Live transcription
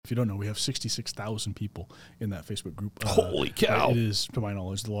you don't know, we have 66,000 people in that Facebook group. Holy cow. It is, to my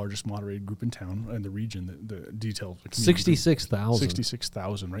knowledge, the largest moderated group in town and the region that details the community. 66,000.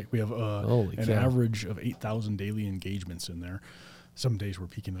 66,000, right? We have an average of 8,000 daily engagements in there. Some days we're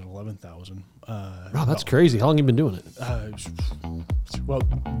peaking at 11,000. Wow, that's crazy. How long have you been doing it?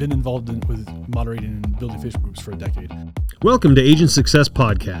 Been involved with moderating and building Facebook groups for a decade. Welcome to Agent Success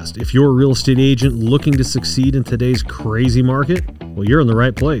Podcast. If you're a real estate agent looking to succeed in today's crazy market, well, you're in the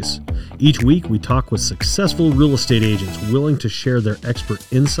right place. Each week, we talk with successful real estate agents willing to share their expert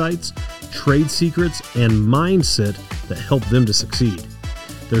insights, trade secrets, and mindset that help them to succeed.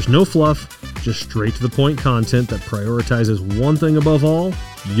 There's no fluff, just straight to the point content that prioritizes one thing above all,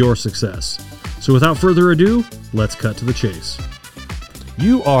 your success. So without further ado, let's cut to the chase.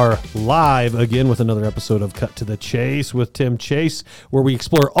 You are live again with another episode of Cut to the Chase with Tim Chase, where we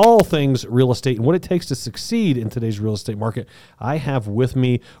explore all things real estate and what it takes to succeed in today's real estate market. I have with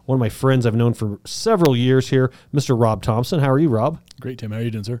me one of my friends I've known for several years here, Mr. Rob Thompson. How are you, Rob? Great, Tim. How are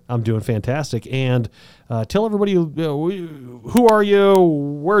you doing, sir? I'm doing fantastic. And tell everybody, who are you?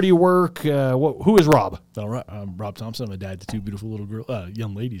 Where do you work? Who is Rob? All right. I'm Rob Thompson. I'm a dad to two beautiful little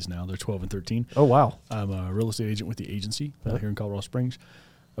young ladies now. They're 12 and 13. Oh, wow. I'm a real estate agent with the agency here in Colorado Springs.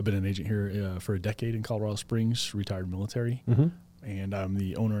 I've been an agent here for a decade in Colorado Springs, retired military. Mm-hmm. And I'm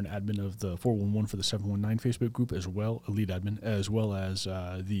the owner and admin of the 411 for the 719 Facebook group, as well, a lead admin, as well as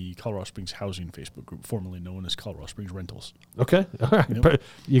the Colorado Springs Housing Facebook group, formerly known as Colorado Springs Rentals. Okay, all right. Yep. But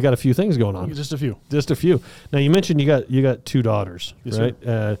you got a few things going on. Just a few. Just a few. Now, you mentioned you got two daughters, yes, right?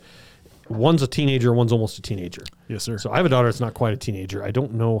 Sir. One's a teenager, one's almost a teenager. Yes, sir. So I have a daughter that's not quite a teenager. I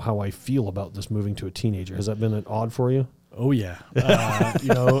don't know how I feel about this moving to a teenager. Has that been odd for you? Oh yeah,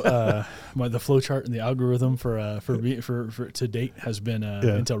 the flow chart and the algorithm for to date has been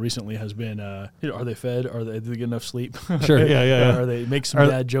until recently has been are they fed? Are they get enough sleep? Sure, yeah. Are they make some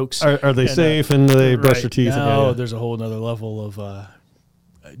bad jokes? Are they safe and they brush their teeth? Now there's a whole another level of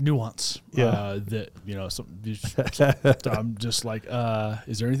nuance. That I'm just like,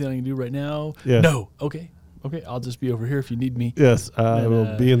 is there anything I can do right now? Yeah. No. Okay. I'll just be over here if you need me. Yes, I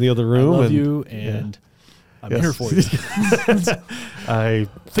will be in the other room. I love you and. I'm here for you. I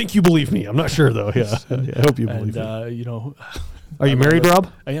think you believe me. I'm not sure, though. Yeah, I hope you believe me. Are you married,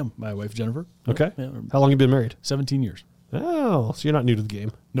 Rob? I am. My wife, Jennifer. Okay. Yeah. How long have you been married? 17 years. Oh, so you're not new to the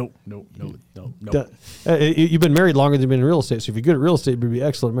game. No. You've been married longer than you've been in real estate, so if you're good at real estate, it would be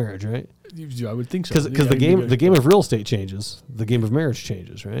excellent marriage, right? I would think so. Because the game of real estate changes. The game of marriage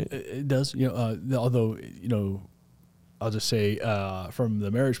changes, right? It does. Although, I'll just say from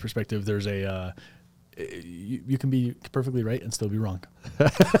the marriage perspective, there's you can be perfectly right and still be wrong.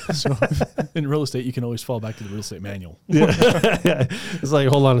 So in real estate, you can always fall back to the real estate manual. Yeah. It's like,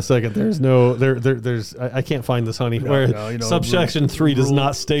 hold on a second. There's I can't find this, honey. Subsection 3 does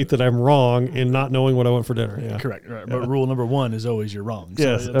not state that I'm wrong in not knowing what I want for dinner. Yeah. Correct. Right. But rule number 1 is always you're wrong.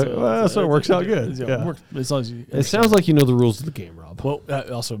 Yes. So it works out good. Yeah. As long as you it sounds like you know the rules of the game, Rob. Well,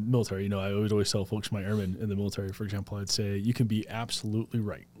 also military. I would always tell folks, my airmen in the military, for example, I'd say you can be absolutely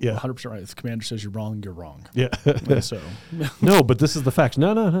right. Yeah. 100% right. If the commander says you're wrong, you're wrong. Yeah. So no, but this is the facts.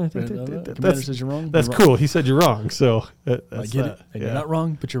 No. Commander says you're wrong. That's cool. He said you're wrong. So I get it. And you're not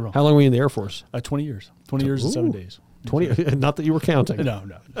wrong, but you're wrong. How long were you in the Air Force? 20 years. 20 years and 7 days. 20. Not that you were counting. No.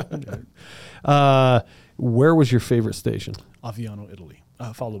 Where was your favorite station? Aviano, Italy,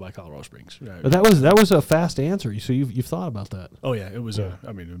 followed by Colorado Springs. That was a fast answer. So you've thought about that. Oh yeah, it was.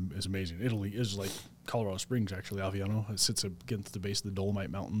 It's amazing. Italy is like Colorado Springs. Actually, Aviano. It sits against the base of the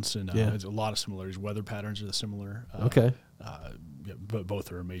Dolomite Mountains, and there's a lot of similarities. Weather patterns are similar. Okay. But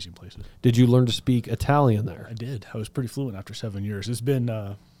both are amazing places. Did you learn to speak Italian there? I did. I was pretty fluent after 7 years. It's been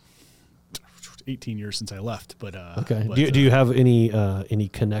 18 years since I left. But okay. Do you have any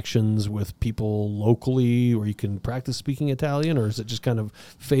connections with people locally where you can practice speaking Italian, or is it just kind of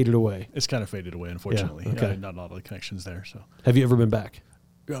faded away? It's kind of faded away, unfortunately. Yeah, okay. Not a lot of connections there. So, have you ever been back?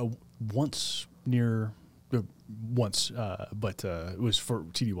 Once, but it was for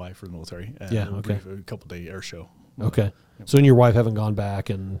TDY for the military. Okay. A couple-day air show. Okay. So, and your wife haven't gone back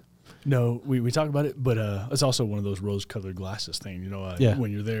and. No, we talk about it, but it's also one of those rose-colored glasses thing.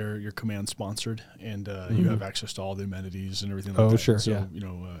 When you're there, you're command sponsored, and you have access to all the amenities and everything like that. Oh, sure. So,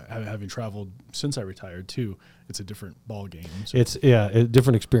 having traveled since I retired too, it's a different ball game. So. It's a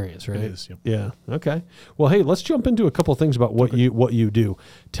different experience, right? It is. Yep. Yeah. Okay. Well, hey, let's jump into a couple of things about what you do.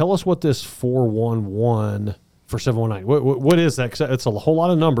 Tell us what this 411 for 719. What is that? 'Cause it's a whole lot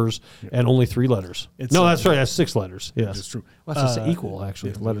of numbers and only 3 letters. That's right. That's 6 letters. Yes, it's true. Well, that's just equal,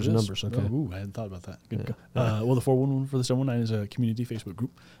 actually. Letters and numbers. Okay. Ooh, I hadn't thought about that. Good. Well, the 411 for the 719 is a community Facebook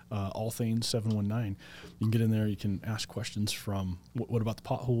group. All things 719. You can get in there. You can ask questions from what about the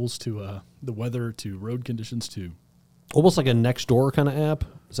potholes to the weather to road conditions to. Almost like a next door kind of app.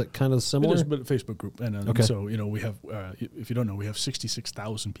 Is that kind of similar? It is, but a Facebook group. And so, we have, if you don't know, we have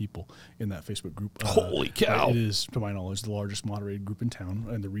 66,000 people in that Facebook group. Holy cow. It is, to my knowledge, the largest moderated group in town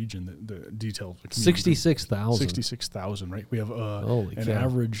and the region, the detailed. 66,000. 66,000, right? We have an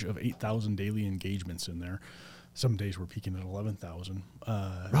average of 8,000 daily engagements in there. Some days we're peaking at 11,000.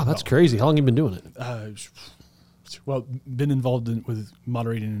 Wow, that's crazy. How long have you been doing it? Well, been involved with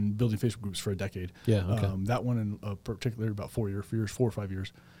moderating and building Facebook groups for a decade. Yeah, okay. That one in particular about 4 or 5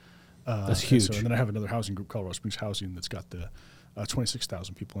 years. That's huge. And then I have another housing group, Colorado Springs Housing, that's got the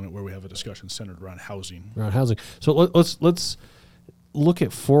 26,000 people in it, where we have a discussion centered around housing. So let's look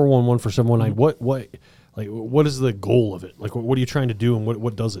at 411 for 719. What is the goal of it? Like, what are you trying to do, and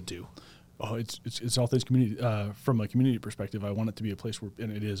what does it do? Oh, it's all things community. From a community perspective, I want it to be a place where,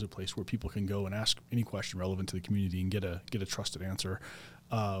 and it is a place where people can go and ask any question relevant to the community and get a trusted answer.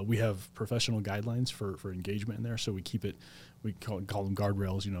 We have professional guidelines for engagement in there, so we keep it. We call them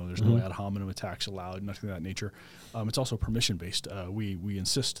guardrails. There's no ad hominem attacks allowed, nothing of that nature. It's also permission based. We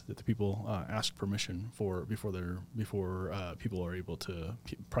insist that the people ask permission before people are able to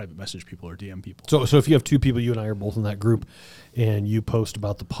private message people or DM people. So if you have 2 people, you and I are both in that group, and you post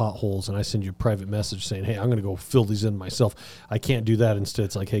about the potholes, and I send you a private message saying, "Hey, I'm going to go fill these in myself." I can't do that. Instead,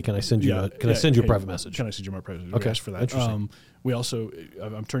 it's like, "Hey, can I send you? I send you a private message? Can I send you my private message?" Okay, ask for that. Interesting. We also,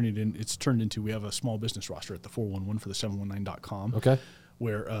 I'm turning it in. It's turned into. We have a small business roster at the 411 for the 719.com. Okay.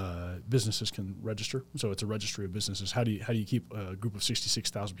 Where businesses can register. So it's a registry of businesses. How do you keep a group of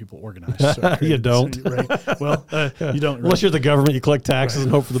 66,000 people organized? So, you don't. Right? Well, you don't. Unless right? you're the government, you collect taxes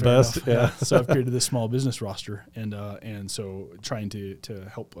and hope for the best. Yeah. So I've created this small business roster, and so trying to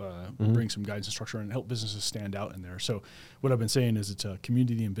help bring some guidance and structure and help businesses stand out in there. So what I've been saying is it's a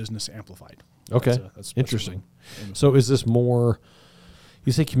community and business amplified. Okay. That's interesting. So is this more?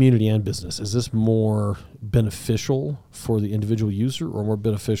 You say community and business. Is this more beneficial for the individual user or more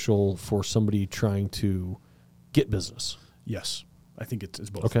beneficial for somebody trying to get business? Yes. I think it's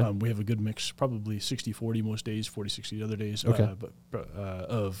both. Okay. We have a good mix, probably 60-40 most days, 40-60 other days, okay.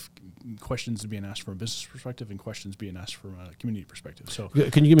 Of questions being asked from a business perspective and questions being asked from a community perspective. So,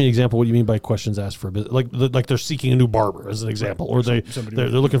 can you give me an example? What do you mean by questions asked for a business? Like they're seeking a new barber, as an example, or they're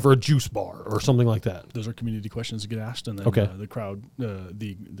looking for a juice bar or something like that. Those are community questions that get asked, and then the crowd,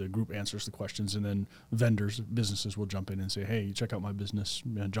 the group answers the questions, and then businesses will jump in and say, "Hey, check out my business,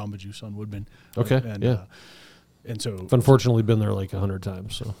 Jamba Juice on Woodman." Okay. And so I've unfortunately been there like 100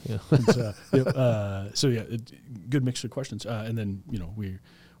 times. So yeah. Good mix of questions. And then, we're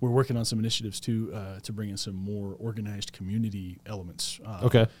working on some initiatives too, to bring in some more organized community elements. Who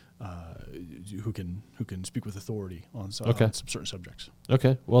can speak with authority on some certain subjects.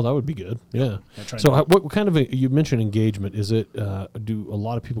 Okay. Well, that would be good. Yeah. So what kind of you mentioned engagement? Is it, do a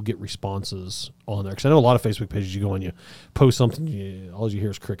lot of people get responses on there? Because I know a lot of Facebook pages you go on, you post something, all you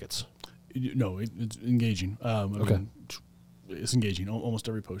hear is crickets. No, it's engaging. I mean, it's engaging. Almost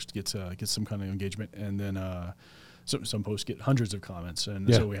every post gets some kind of engagement, and then some posts get hundreds of comments, and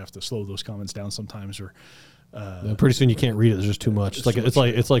so we have to slow those comments down sometimes. Or pretty soon you can't read it. There's just too much.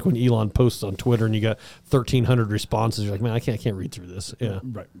 It's like when Elon posts on Twitter and you got 1,300 responses. You're like, man, I can't read through this. Yeah,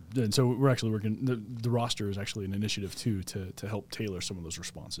 right. And so we're actually working. The roster is actually an initiative too to help tailor some of those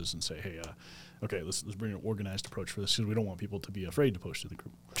responses and say, hey. Okay, let's bring an organized approach for this because we don't want people to be afraid to post to the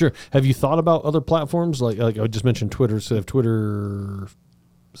group. Sure. Have you thought about other platforms like I just mentioned Twitter? So have Twitter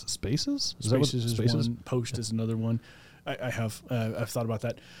Spaces? Spaces is one. Post is another one. I've thought about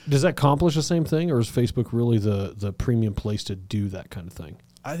that. Does that accomplish the same thing, or is Facebook really the premium place to do that kind of thing?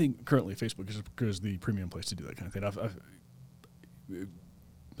 I think currently Facebook is the premium place to do that kind of thing.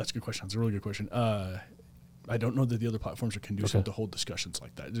 That's a good question. That's a really good question. I don't know that the other platforms are conducive to hold discussions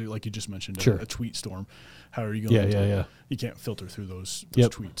like that. Like you just mentioned, a tweet storm. How are you going to You can't filter through those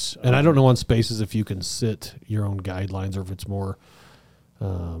tweets. And I don't know on Spaces if you can set your own guidelines or if it's more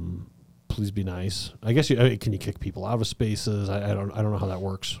please be nice. I guess can you kick people out of Spaces? I don't know how that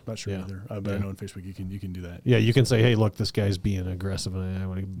works. Not sure either. But I know on Facebook you can do that. Yeah, you can say, hey, look, this guy's being aggressive and I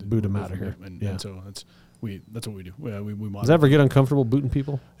want to boot him out of here. And so That's what we do. We monitor. Does that ever get uncomfortable booting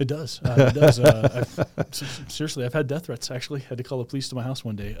people? It does. It does. Seriously, I've had death threats. Actually, had to call the police to my house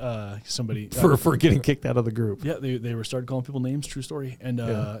one day. Somebody for getting kicked out of the group. Yeah, they were started calling people names. True story. And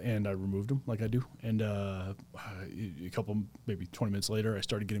and I removed them like I do. And a couple, maybe 20 minutes later, I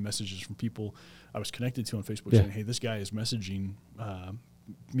started getting messages from people I was connected to on Facebook saying, "Hey, this guy is messaging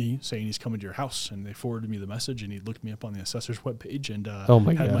me saying he's coming to your house," and they forwarded me the message, and he looked me up on the assessor's webpage and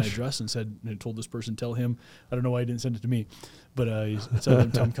had my address and said, and told this person, tell him, I don't know why he didn't send it to me, but he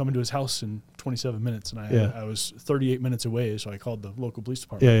said I'm coming to his house in 27 minutes, and I was 38 minutes away, so I called the local police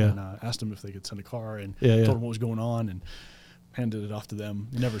department and asked them if they could send a car, and told them what was going on, and handed it off to them.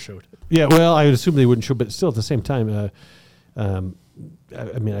 It never showed. Yeah, well, I would assume they wouldn't show, but still at the same time,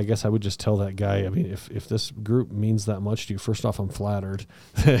 I mean, I guess I would just tell that guy, I mean, if this group means that much to you, first off, I'm flattered.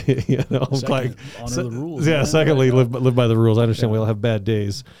 You know, Second, like, honor the rules. Yeah, man. secondly, live by the rules. I understand we all have bad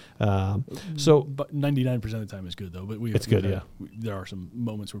days. So, but 99% of the time is good, though. But it's good, there are some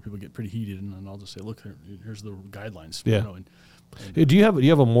moments where people get pretty heated, and I'll just say, look, here's the guidelines. Yeah. You know, do you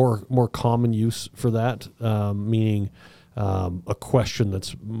have a more common use for that? Meaning a question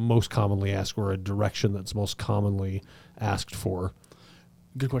that's most commonly asked or a direction that's most commonly asked for?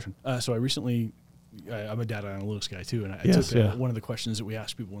 Good question. So I recently, I'm a data analytics guy too, and I took one of the questions that we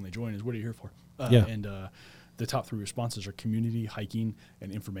ask people when they join is, what are you here for? And the top 3 responses are community, hiking,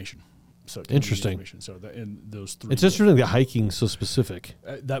 and information. So interesting. Information. So and those 3. It's interesting that hiking's so specific.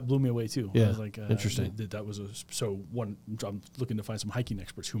 That blew me away too. Yeah, I was like, interesting. That was I'm looking to find some hiking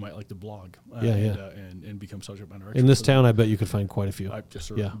experts who might like to blog. And become subject matter experts. In this town, I bet you could find quite a few. But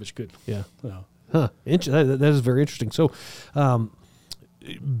you could. Yeah. That is very interesting. So,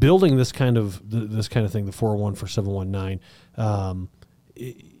 building this kind of thing, the 401 for 719,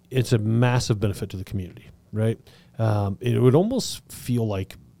 it's a massive benefit to the community, right? It would almost feel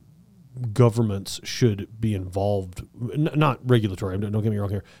like governments should be involved, not regulatory, don't get me wrong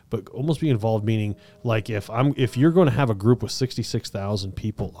here, but almost be involved, meaning like if you're going to have a group with 66,000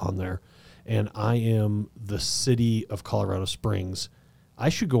 people on there and I am the city of Colorado Springs, I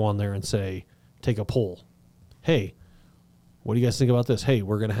should go on there and say, take a poll. Hey, what do you guys think about this? Hey,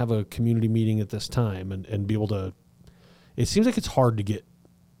 we're going to have a community meeting at this time and be able to, it seems like it's hard to get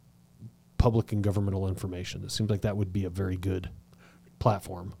public and governmental information. It seems like that would be a very good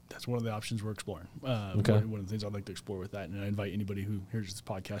platform. That's one of the options we're exploring. Okay. One of the things I'd like to explore with that, and I invite anybody who hears this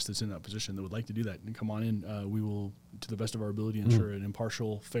podcast that's in that position that would like to do that and come on in. We will, to the best of our ability, ensure an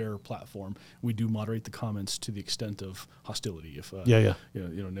impartial, fair platform. We do moderate the comments to the extent of hostility. If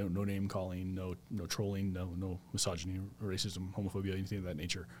no name calling, no trolling, no misogyny, racism, homophobia, anything of that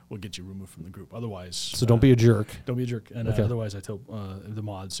nature will get you removed from the group. Otherwise, so don't be a jerk. Don't be a jerk. And otherwise, I tell the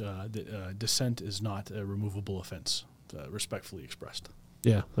mods that dissent is not a removable offense. Respectfully expressed.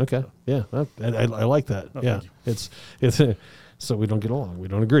 Yeah. Okay. So. Yeah. I like that. Oh, yeah. It's so we don't get along. We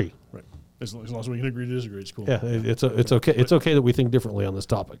don't agree. Right. As long as we can agree to disagree, it's cool. Yeah. It's okay. It's okay that we think differently on this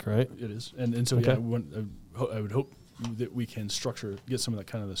topic, right? It is. And so okay. I would hope that we can get some of that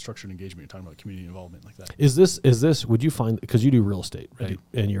kind of the structured engagement you're talking about, community involvement like that. Is this? Would you find, because you do real estate, right?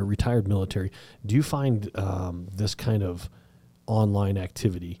 And you're retired military, do you find this kind of online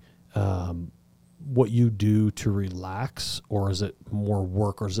activity? What you do to relax, or is it more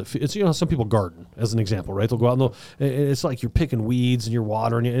work, or is it's some people garden as an example, right? They'll go out and it's like you're picking weeds and you're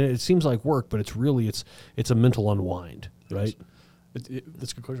watering it, and it seems like work, but it's really it's a mental unwind, right? That's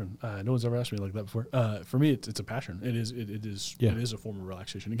a good question. No one's ever asked me like that before. For me, it's a passion. It is a form of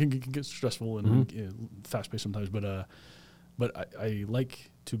relaxation. It can get stressful and fast paced sometimes, but I like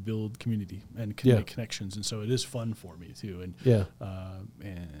to build community and make connections, and so it is fun for me too. And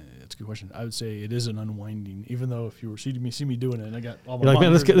and it's a good question. I would say it is an unwinding, even though if you were see me doing it, and I got all my you're like,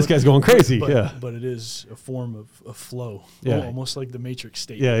 man, this guy's going crazy. But it is a form of flow, almost like the Matrix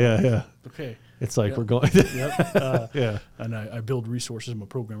state. Yeah. Okay. It's like we're going. And I build resources. I'm a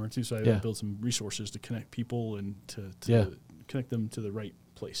programmer too, so I build some resources to connect people and to connect them to the right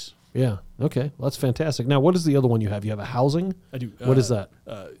place. Yeah. Okay. Well, that's fantastic. Now, what is the other one you have? You have a housing? I do. What is that?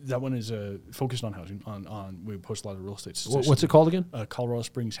 That one is focused on housing. We post a lot of real estate. What's it called again? Colorado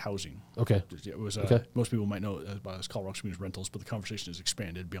Springs Housing. Okay. It was. Most people might know it as Colorado Springs Rentals, but the conversation has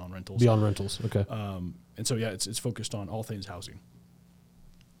expanded beyond rentals. Beyond rentals. Okay. And so it's focused on all things housing.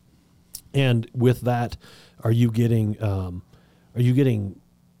 And with that, are you getting?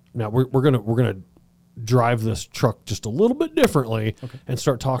 Now we're gonna drive this truck just a little bit differently and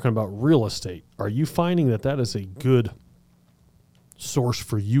start talking about real estate. Are you finding that is a good source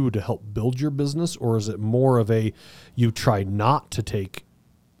for you to help build your business, or is it more of you try not to take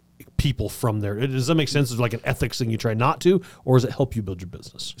people from there? Does that make sense? Is it like an ethics thing you try not to, or does it help you build your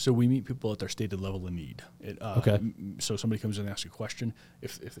business? So we meet people at their stated level of need. Okay. So somebody comes in and asks a question.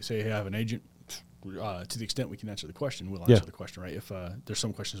 If they say, hey, I have an agent, to the extent we can answer the question, we'll answer the question, right? If there's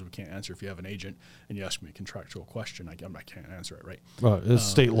some questions we can't answer, if you have an agent and you ask me a contractual question, I can't answer it, right? It's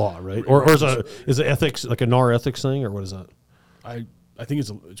state law, right? Or is it ethics, like a NAR ethics thing, or what is that? I think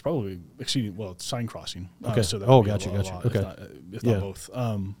it's probably exceeding, well, it's sign crossing. Okay. So that gotcha. law, Okay. If not both.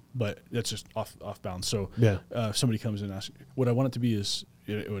 But that's just off bounds. So if somebody comes in and asks, what I want it to be is,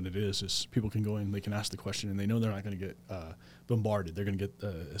 what it is people can go in, they can ask the question, and they know they're not going to get bombarded. They're going to get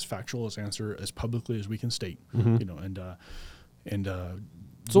as factual as answer as publicly as we can state, and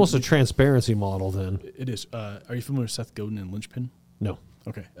it's almost a transparency model then. It is. Are you familiar with Seth Godin and Linchpin? No.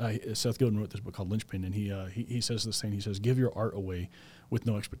 Okay. Seth Godin wrote this book called Linchpin, and he says this thing. He says, give your art away with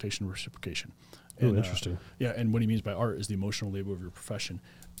no expectation of reciprocation. And, interesting. And what he means by art is the emotional labor of your profession.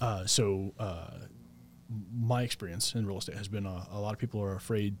 My experience in real estate has been a lot of people are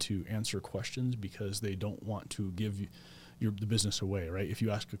afraid to answer questions because they don't want to give the business away, right? If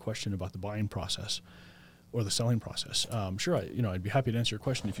you ask a question about the buying process or the selling process, sure, I'd be happy to answer your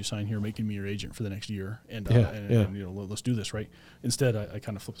question if you sign here making me your agent for the next year, and let's do this, right? Instead, I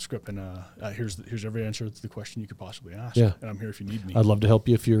kind of flip the script and here's every answer to the question you could possibly ask, and I'm here if you need me. I'd love to help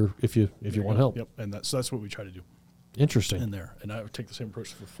you if you want help. Yep, and that's what we try to do. Interesting. In there, and I would take the same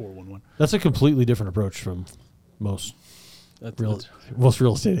approach for 411. That's a completely different approach from most real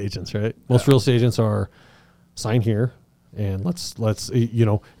estate agents, right? Most real estate agents are sign here, and let's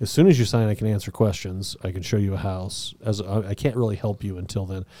as soon as you sign, I can answer questions. I can show you a house. I can't really help you until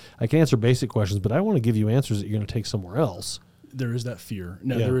then. I can answer basic questions, but I want to give you answers that you're going to take somewhere else. There is that fear.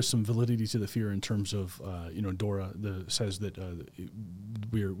 Now, there is some validity to the fear in terms of, DORA says that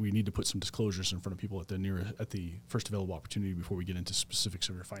we need to put some disclosures in front of people at the first available opportunity before we get into specifics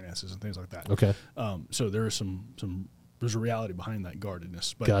of your finances and things like that. Okay. So there is there's a reality behind that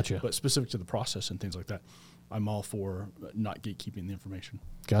guardedness. But, Gotcha. But specific to the process and things like that, I'm all for not gatekeeping the information.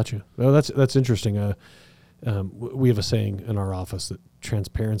 Gotcha. Well, that's interesting. We have a saying in our office that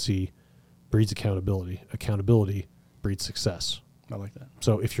transparency breeds accountability. Accountability breeds success. I like that.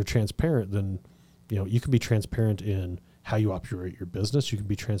 So if you're transparent, then you can be transparent in how you operate your business. You can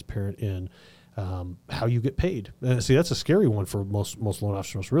be transparent in how you get paid. See, that's a scary one for most loan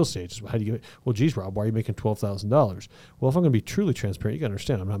officers, most real estate agents. How do you get? Well, geez, Rob, why are you making $12,000? Well, if I'm going to be truly transparent, you got to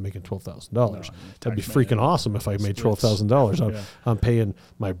understand I'm not making $12,000. That'd be freaking awesome if I made $12,000. I'm paying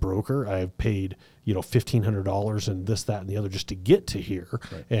my broker. I've paid $1,500 and this, that, and the other just to get to here,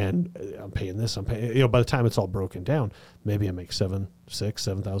 and I'm paying this. I'm paying. By the time it's all broken down, maybe I make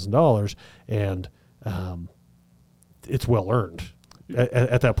 $7,000, and it's well earned.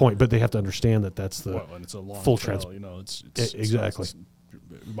 At that point, but they have to understand that that's the and it's a long full trail, it's exactly.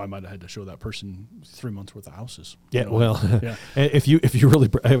 I might have had to show that person 3 months worth of houses. Yeah, if you really,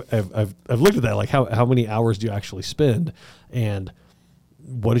 I've looked at that, like how many hours do you actually spend, and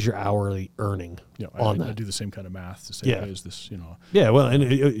what is your hourly earning on that? I do the same kind of math to say, is this, Yeah, well,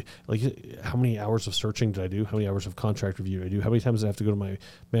 and like how many hours of searching did I do? How many hours of contract review did I do? How many times did I have to go to my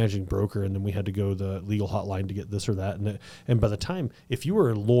managing broker, and then we had to go to the legal hotline to get this or that? And by the time, if you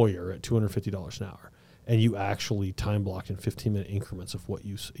were a lawyer at $250 an hour, and you actually time blocked in 15-minute increments of what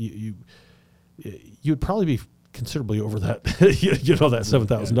you'd probably be considerably over that, that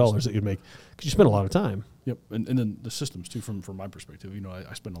 $7,000 that you'd make, because you spend a lot of time. Yep, and then the systems too. From my perspective,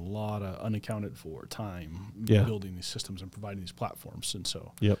 I spend a lot of unaccounted for time building these systems and providing these platforms, and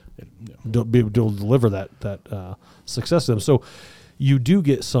so be able to deliver that success to them. So you do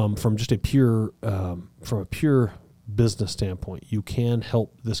get some from just a pure business standpoint.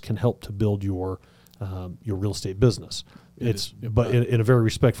 This can help to build your real estate business. But in a very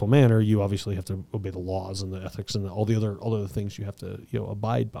respectful manner. You obviously have to obey the laws and the ethics and all the other things you have to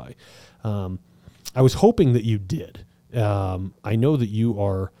abide by. I was hoping that you did. I know that you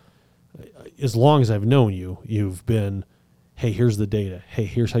are, as long as I've known you, you've been, hey, here's the data. Hey,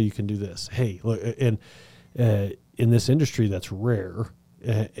 here's how you can do this. Hey, look, and in this industry, that's rare.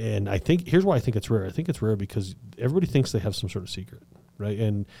 And here's why I think it's rare. I think it's rare because everybody thinks they have some sort of secret, right?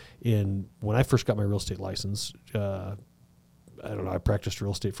 And when I first got my real estate license, I don't know, I practiced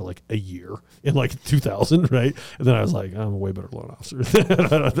real estate for like a year in like 2000, right? And then I was like, I'm a way better loan officer.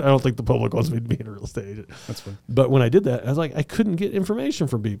 I don't think the public wants me to be a real estate agent. That's fine. But when I did that, I was like, I couldn't get information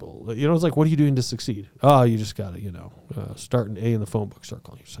from people. It's like, what are you doing to succeed? Oh, you just got to, start an A in the phone book, start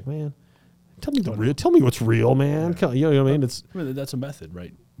calling. You're just like, man, tell me what's real, man. Yeah. You know what I mean? That's a method,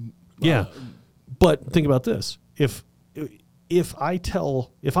 right? Yeah. But think about this. If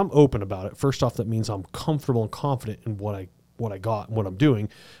I'm open about it, first off, that means I'm comfortable and confident in what what I got and what I'm doing.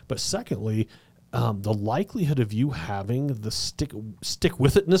 But secondly, the likelihood of you having the stick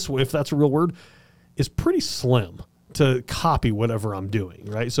with itness, if that's a real word, is pretty slim to copy whatever I'm doing,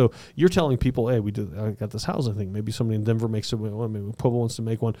 right? So you're telling people, hey, I got this housing thing. Maybe somebody in Denver makes one, maybe Pueblo wants to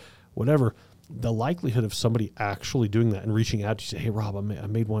make one, whatever. The likelihood of somebody actually doing that and reaching out to you, say, hey, Rob, I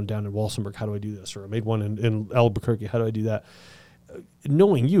made one down in Walsenburg. How do I do this? Or I made one in Albuquerque. How do I do that?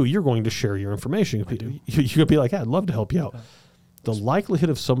 Knowing you're going to share your information. You're going to be like, hey, I'd love to help you out. The likelihood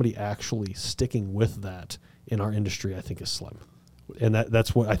of somebody actually sticking with that in our industry, I think, is slim. And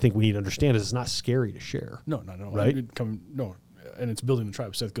that's what I think we need to understand is it's not scary to share. No. Right? No. And it's building a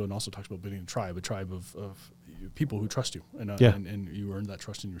tribe. Seth Godin also talks about building a tribe of people who trust you. And you earn that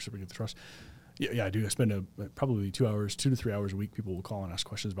trust and you reciprocate the trust. Yeah, I do. I spend probably 2 to 3 hours a week. People will call and ask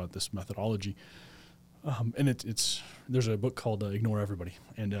questions about this methodology. And it's there's a book called Ignore Everybody.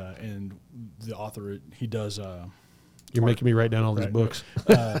 And the author, he does... You're making me write down all these books.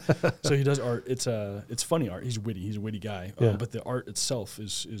 So he does art. It's funny art. He's witty. He's a witty guy. Yeah. But the art itself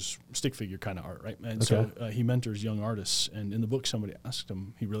is stick figure kind of art, right? And so he mentors young artists. And in the book, somebody asked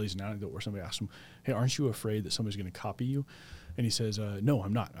him. He relays an anecdote where somebody asked him, "Hey, aren't you afraid that somebody's going to copy you?" And he says, "No,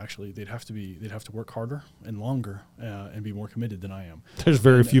 I'm not. Actually, they'd have to work harder and longer and be more committed than I am." There's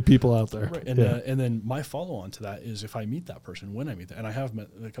very few people out there. Right. And then my follow on to that is if I meet that person, when I meet that, and I have met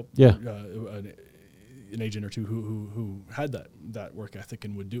a couple. An agent or two who had that work ethic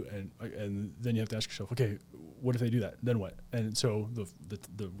and would do it, and then you have to ask yourself, okay, what if they do that? Then what? And so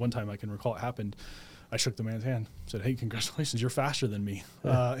the one time I can recall it happened, I shook the man's hand, said, "Hey, congratulations, you're faster than me."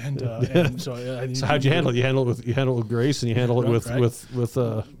 And so how'd you handle it? You handle it with grace, and you handle it with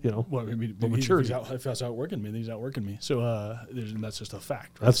Well, I mean, maturity. If that's outworking me, then he's outworking me. So that's just a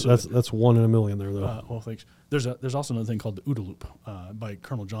fact. Right? That's 1 in a million there, though. Well, thanks. There's also another thing called the OODA loop by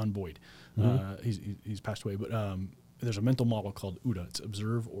Colonel John Boyd. He's passed away, but there's a mental model called OODA. It's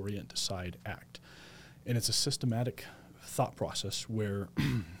observe, orient, decide, act, and it's a systematic thought process where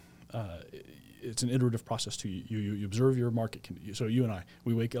it's an iterative process too. You observe your market. So you and I,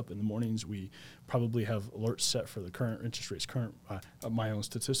 we wake up in the mornings. We probably have alerts set for the current interest rates, my own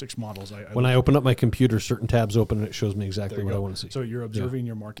statistics models. When I open up my computer, certain tabs open and it shows me exactly what I want to see. So you're observing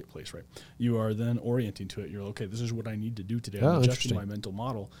your marketplace, right? You are then orienting to it. You're okay. This is what I need to do today. I'm adjusting my mental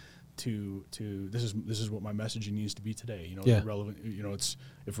model to this is what my messaging needs to be today. Relevant. It's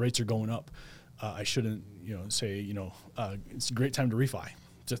if rates are going up, I shouldn't say it's a great time to refi.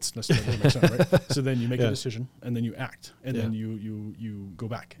 That doesn't make sense, right? So then you make a decision, and then you act, and then you go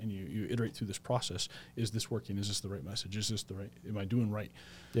back and you iterate through this process. Is this working? Is this the right message? Is this the right? Am I doing right?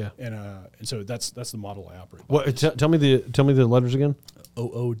 Yeah. And so that's the model I operate. What? Tell me the letters again.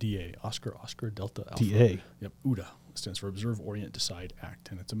 OODA, Oscar Delta Alpha. DA. Yep. OODA stands for Observe, Orient, Decide,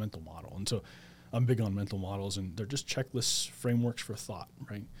 Act, and it's a mental model. And so I'm big on mental models, and they're just checklists, frameworks for thought,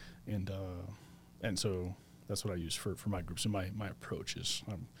 right? And so that's what I use for my groups, and my approach is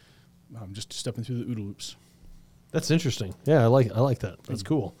I'm just stepping through the OODA loops. That's interesting. Yeah, I like that. That's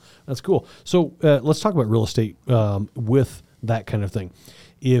cool. So let's talk about real estate with that kind of thing.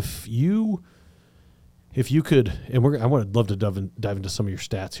 If you could, and I would love to dive into some of your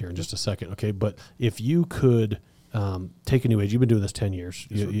stats here in just a second, okay? But if you could take a new agent, you've been doing this 10 years.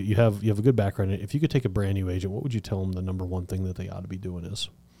 You have a good background in it. If you could take a brand new agent, what would you tell them the number one thing that they ought to be doing is?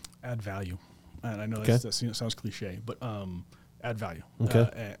 Add value. And I know that sounds cliche, but add value.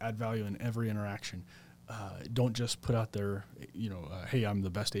 Okay. Add value in every interaction. Don't just put out there, hey, I'm the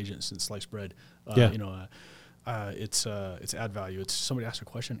best agent since sliced bread. It's add value. It's somebody asks a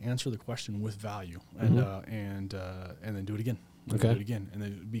question, answer the question with value, and then do it again. Do it again, and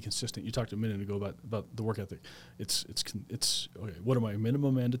then be consistent. You talked a minute ago about the work ethic. It's okay. What are my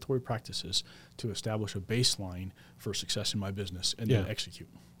minimum mandatory practices to establish a baseline for success in my business, and then execute,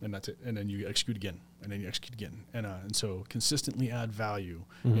 and that's it. And then you execute again, and then you execute again, and so consistently add value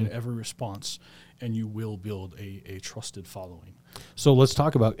in every response, and you will build a trusted following. So let's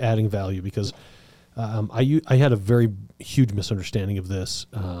talk about adding value because I had a very huge misunderstanding of this,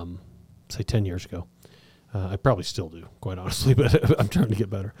 say 10 years ago. I probably still do, quite honestly, but I'm trying to get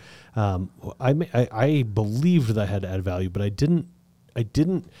better. I believed that I had to add value, but I didn't.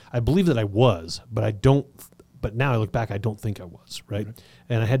 I believe that I was, but I don't. But now I look back, I don't think I was, right?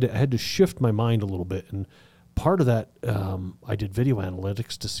 And I had to shift my mind a little bit. And part of that, I did video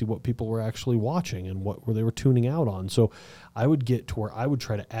analytics to see what people were actually watching and what they were tuning out on. So I would get to where I would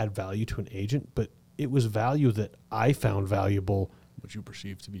try to add value to an agent, but it was value that I found valuable. What you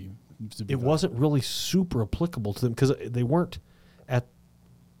perceive to be it wasn't really super applicable to them because they weren't at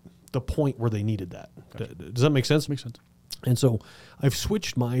the point where they needed that. Gotcha. Does that make sense? Makes sense. And so I've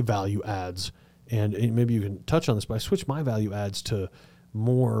switched my value adds and maybe you can touch on this, but I switched my value adds to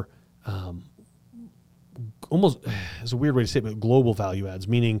more almost, it's a weird way to say it, but global value adds,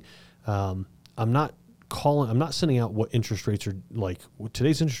 meaning I'm not sending out what interest rates are like.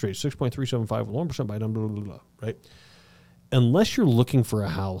 Today's interest rate is 6.375, 1% by blah, blah, blah, blah, right? Unless you're looking for a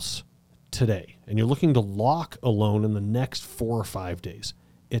house today and you're looking to lock a loan in the next 4 or 5 days,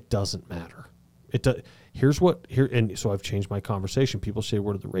 it doesn't matter. And so I've changed my conversation. People say,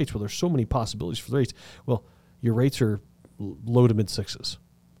 what are the rates? Well, there's so many possibilities for the rates. Well, your rates are low to mid sixes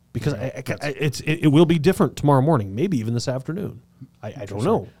because it will be different tomorrow morning, maybe even this afternoon. I don't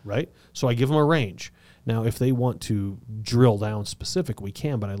know, right? So I give them a range. Now, if they want to drill down specific, we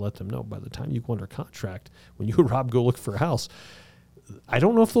can, but I let them know by the time you go under contract, when you, Rob, go look for a house, I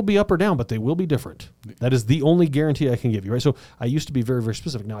don't know if they'll be up or down, but they will be different. That is the only guarantee I can give you, right? So I used to be very, very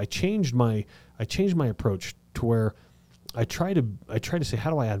specific. Now I changed my approach to where I try to say,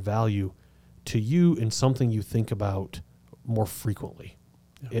 how do I add value to you in something you think about more frequently,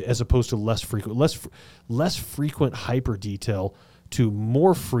 as opposed to less frequent hyper detail to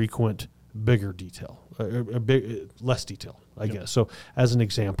more frequent bigger detail, less detail, I guess. So as an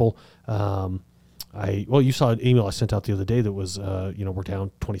example, you saw an email I sent out the other day that was, we're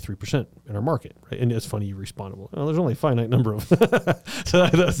down 23% in our market, right? And it's funny you responded, well, there's only a finite number of, so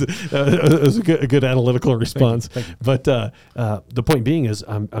that was a good analytical response. Thank you. But the point being is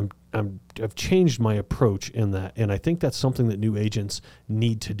I've changed my approach in that, and I think that's something that new agents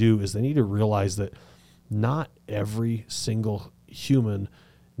need to do is they need to realize that not every single human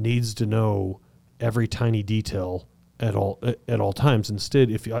needs to know every tiny detail at all times.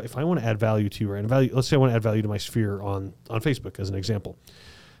 Instead, if I want to add value to you, right, let's say I want to add value to my sphere on Facebook as an example.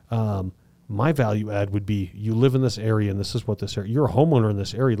 My value add would be, you live in this area and this is what this area, you're a homeowner in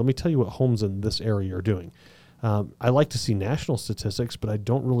this area. Let me tell you what homes in this area are doing. I like to see national statistics, but I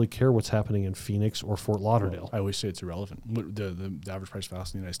don't really care what's happening in Phoenix or Fort Lauderdale. I always say it's irrelevant. The average price of a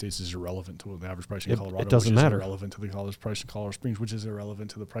house in the United States is irrelevant to the average price in Colorado. It doesn't matter. Which is irrelevant to the college price in Colorado Springs, which is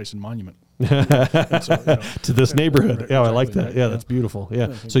irrelevant to the price in Monument. To this neighborhood. Right, exactly, I like that. Right? Yeah, that's beautiful.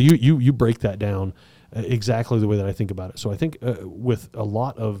 Yeah. So you break that down exactly the way that I think about it. So I think with a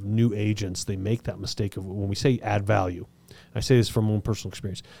lot of new agents, they make that mistake of when we say add value. I say this from my own personal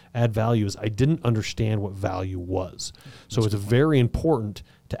experience. Add value is I didn't understand what value was. So it's very important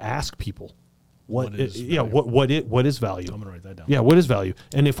to ask people what is value. I'm going to write that down. Yeah, what is value?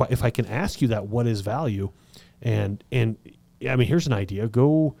 And if I can ask you that, what is value? And I mean, here's an idea.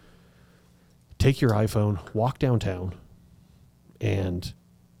 Go take your iPhone, walk downtown, and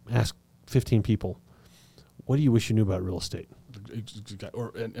ask 15 people, what do you wish you knew about real estate? That's a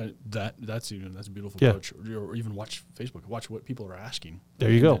beautiful approach. Or even watch Facebook. Watch what people are asking. There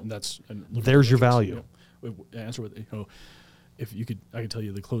you go. There's your value. Answer with if you could. I could tell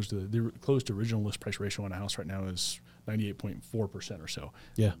you the closed to original list price ratio on a house right now is 98.4% or so.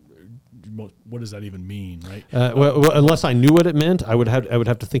 Yeah. What does that even mean, right? Well, unless I knew what it meant, I would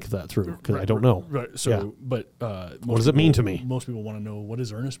have to think that through because I don't know. Right. So, but what does it mean to me? Most people want to know, what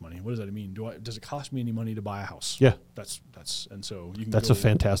is earnest money? What does that mean? Does it cost me any money to buy a house? Yeah. That's and so you can. That's a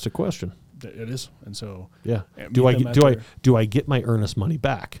fantastic question. It is, and so yeah. Do I get my earnest money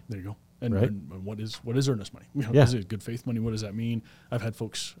back? There you go. And, right? and what is earnest money? Is it good faith money? What does that mean? I've had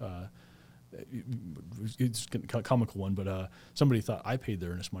folks. It's a comical one, but somebody thought I paid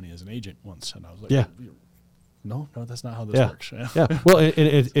their earnest money as an agent once, and I was like, yeah. No, that's not how this works. Yeah. Well,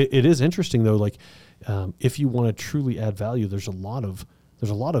 it is interesting though. Like, if you want to truly add value, there's a lot of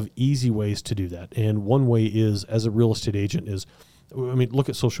easy ways to do that. And one way is, as a real estate agent, look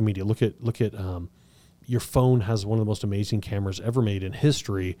at social media. Look at your phone has one of the most amazing cameras ever made in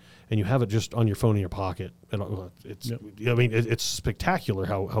history, and you have it just on your phone in your pocket. And it's spectacular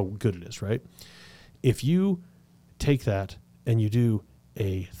how good it is, right? If you take that and you do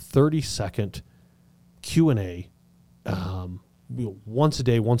a 30-second Q&A once a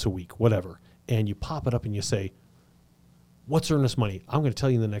day, once a week, whatever, and you pop it up and you say, what's earnest money? I'm going to tell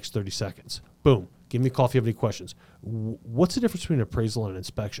you in the next 30 seconds. Boom. Give me a call if you have any questions. What's the difference between an appraisal and an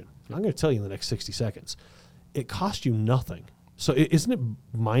inspection? I'm going to tell you in the next 60 seconds. It costs you nothing. So isn't it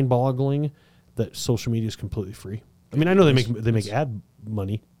mind-boggling that social media is completely free? I mean, I know they make ad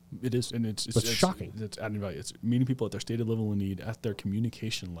money. It is, and it's shocking. It's adding value. It's meeting people at their stated level of need, at their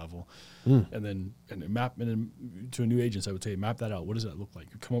communication level, and then to a new agent, I would say map that out. What does that look like?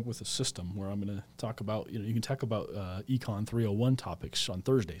 You come up with a system where I'm going to talk about. You can talk about Econ 301 topics on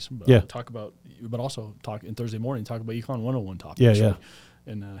Thursdays. But also talk in Thursday morning. Talk about Econ 101 topics. Yeah.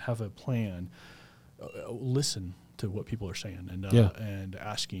 And have a plan. Listen to what people are saying and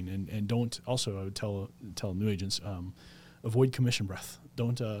asking, and don't. Also, I would tell new agents. avoid commission breath.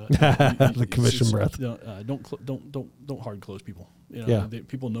 Don't the commission breath. Don't hard close people. You know,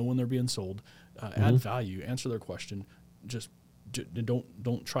 people know when they're being sold. Add value. Answer their question. Just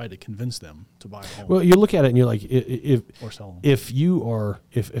don't try to convince them to buy a home. Well, you look at it and you're like, or sell them.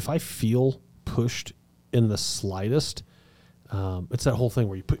 If I feel pushed in the slightest, it's that whole thing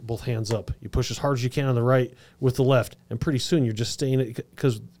where you put both hands up, you push as hard as you can on the right with the left, and pretty soon you're just staying it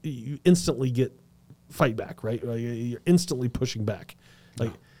because you instantly get fight back, right? You're instantly pushing back,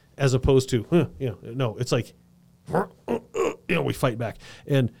 like as opposed to no, it's like we fight back.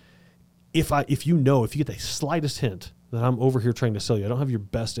 And if you get the slightest hint that I'm over here trying to sell you, I don't have your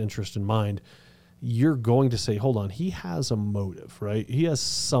best interest in mind, you're going to say, hold on, he has a motive, right? He has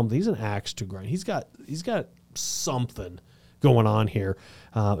something. He's an axe to grind. He's got something going on here.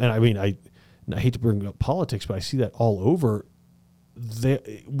 And I mean, I hate to bring up politics, but I see that all over.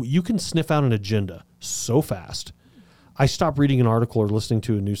 You can sniff out an agenda so fast. I stop reading an article or listening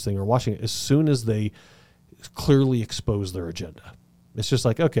to a news thing or watching it as soon as they clearly expose their agenda. It's just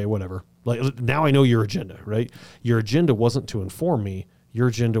like, okay, whatever. Like now I know your agenda, right? Your agenda wasn't to inform me. Your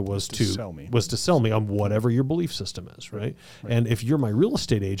agenda was to sell me on whatever your belief system is, right? And if you're my real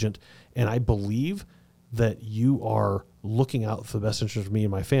estate agent and I believe that you are looking out for the best interest of me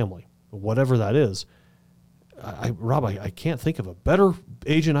and my family, whatever that is, Rob, I can't think of a better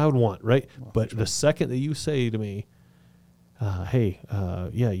agent I would want, right? Well, but the second that you say to me, hey,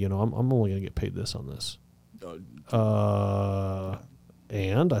 I'm only going to get paid this on this.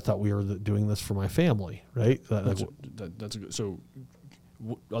 And I thought we were doing this for my family, right? That's a good. So,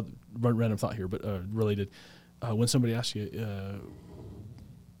 random thought here, but related. When somebody asks you,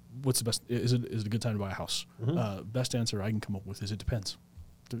 "What's the best? Is it a good time to buy a house?" Mm-hmm. Best answer I can come up with is it depends.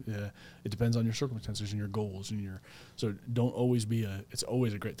 It depends on your circumstances and your goals and so don't always be it's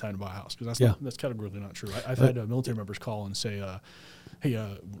always a great time to buy a house because that's categorically not true. I've had military members call and say, hey,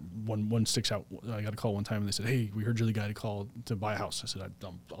 one sticks out. I got a call one time and they said, hey, we heard you're the guy to call to buy a house. I said,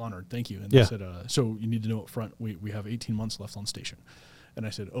 I'm honored, thank you. And they said, so you need to know up front, we have 18 months left on station. And I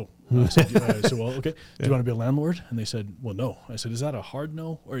said, well, okay. Do you want to be a landlord? And they said, well, no. I said, is that a hard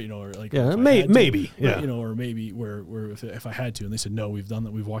no? Or, or like, maybe. Or maybe where if I had to. And they said, no, we've done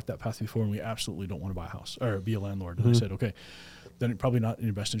that. We've walked that path before and we absolutely don't want to buy a house or be a landlord. And I said, okay, then it's probably not in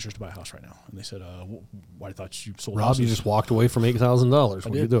your best interest to buy a house right now. And they said, why I thought you sold Rob, houses. you just walked away from $8,000. What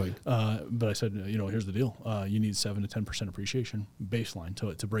are you doing? But I said, here's the deal. You need 7 to 10% appreciation baseline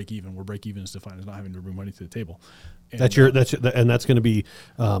to break even, where break even is defined as not having to bring money to the table. And that's going to be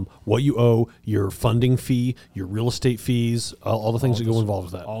what you owe, your funding fee, your real estate fees, all the things that go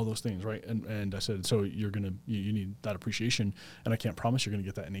involved with that. All those things, right? And I said, so you need that appreciation, and I can't promise you're going to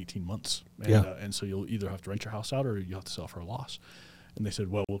get that in 18 months. And so you'll either have to rent your house out or you'll have to sell for a loss. And they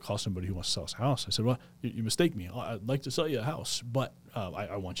said, well, we'll call somebody who wants to sell us a house. I said, well, you mistake me. I'd like to sell you a house, but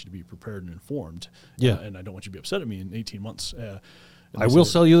I want you to be prepared and informed. And I don't want you to be upset at me in 18 months. I will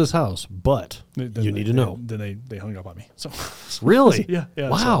sell you this house, but you need to know. Then they hung up on me. So really? Yeah.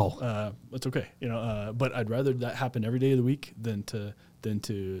 Wow. So, that's okay. But I'd rather that happen every day of the week than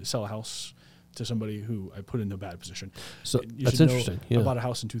to sell a house to somebody who I put in a bad position. So that's interesting. I bought a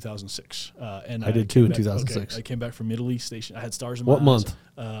house in 2006. And I did too in 2006. Okay, I came back from Middle East Station. I had stars in my What eyes. month?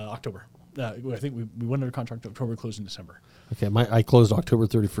 October. I think we went under contract in October, closed in December. Okay, I closed October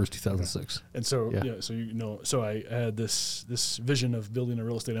 31st, 2006. Okay. And so so I had this vision of building a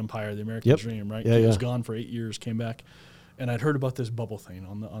real estate empire, the American dream, right? It was gone for 8 years, came back. And I'd heard about this bubble thing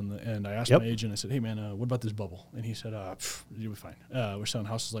on the end. I asked my agent, I said, hey, man, what about this bubble? And he said, you'll be fine. We're selling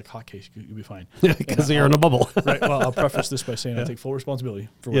houses like hotcakes. You'll be fine. Because you're in a bubble. Right. Well, I'll preface this by saying I take full responsibility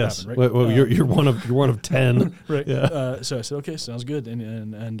for what happened, right? Well, you're one of 10. Right. Yeah. So I said, okay, sounds good.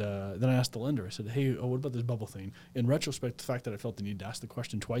 And then I asked the lender, I said, hey, what about this bubble thing? In retrospect, the fact that I felt the need to ask the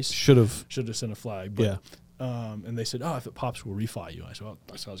question twice should have sent a flag. But, and they said, if it pops, we'll refi you. I said, well,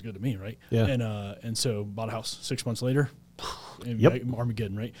 that sounds good to me, right? Yeah. And so bought a house 6 months later.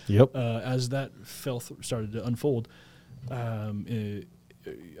 Armageddon, right? Yep. As that started to unfold, I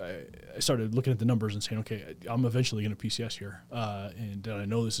started looking at the numbers and saying, okay, I'm eventually going to PCS here. And I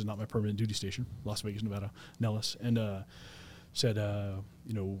know this is not my permanent duty station, Las Vegas, Nevada, Nellis. And said,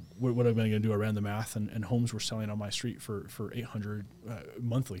 what am I going to do? I ran the math, and homes were selling on my street for $800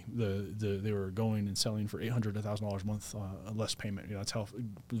 monthly. They were going and selling for $800 to $1,000 a month less payment. That's how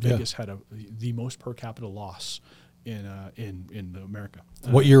Vegas had the most per capita loss in America.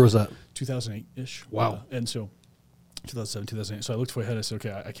 What year was that? 2008-ish. Wow. And so 2007, 2008. So I looked way ahead. I said,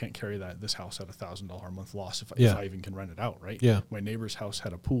 okay, I can't carry this house at $1,000 a month loss if I even can rent it out, right? Yeah. My neighbor's house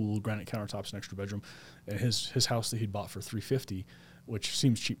had a pool, granite countertops, an extra bedroom, and his house that he'd bought for $350 which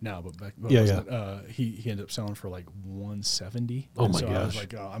seems cheap now, but back he ended up selling for like 170. Oh and my so gosh! I was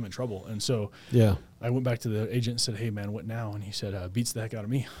like, oh, I'm in trouble. And so yeah, I went back to the agent and said, hey man, what now? And he said, beats the heck out of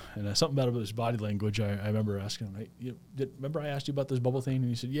me. And something about his body language, I remember asking him, hey, remember I asked you about this bubble thing? And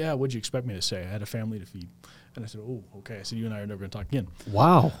he said, yeah, what'd you expect me to say? I had a family to feed. And I said, oh, okay. I said, you and I are never going to talk again.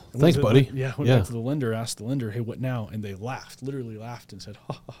 Wow. Thanks, buddy. Went back to the lender, asked the lender, hey, what now? And they literally laughed and said,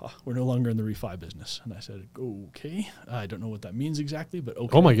 ha, ha, ha, we're no longer in the refi business. And I said, okay. I don't know what that means exactly, but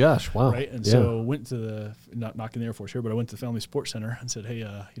okay. Oh my gosh. Wow. Right. And so went to the, not knocking the Air Force here, but I went to the Family Sports Center and said, hey,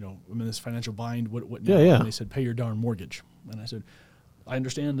 I'm in this financial bind. What now? Yeah. And they said, pay your darn mortgage. And I said, I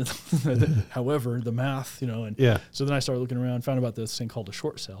understand. However, the math, so then I started looking around, found about this thing called a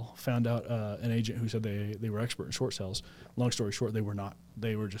short sale, found out an agent who said they were expert in short sales. Long story short, they were not.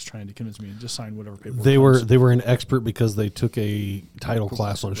 They were just trying to convince me and just sign whatever paperwork. They were an expert because they took a title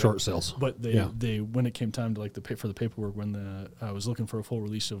class on short sales. But they when it came time to for the paperwork, when I was looking for a full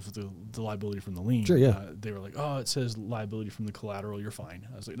release of the liability from the lien, they were like, oh, it says liability from the collateral, you're fine.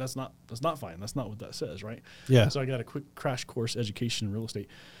 I was like, that's not fine. That's not what that says, right? Yeah. So I got a quick crash course education in real estate.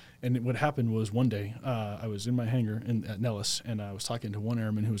 And what happened was one day I was in my hangar at Nellis, and I was talking to one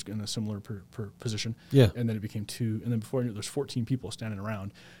airman who was in a similar position. Yeah. And then it became two. And then before I knew it, there's 14 people standing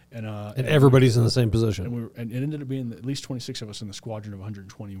around. And everybody's in the same position. And it ended up being at least 26 of us in the squadron of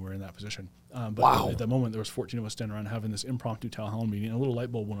 120 were in that position. But wow. At that moment, there was 14 of us standing around having this impromptu town hall meeting, and a little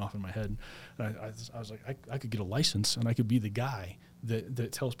light bulb went off in my head. And I was like, I could get a license, and I could be the guy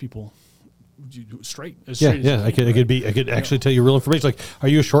that tells people straight. I could actually tell you real information. Like, are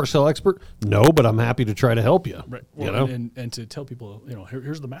you a short sale expert? No, but I'm happy to try to help you. Right. Well, and to tell people,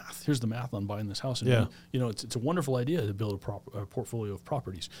 here's the math. Here's the math on buying this house. And it's a wonderful idea to build a portfolio of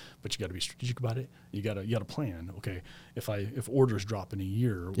properties, but you got to be strategic about it. You got to plan. Okay, if orders drop in a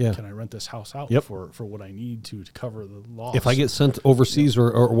year, can I rent this house out for what I need to cover the loss? If I get sent overseas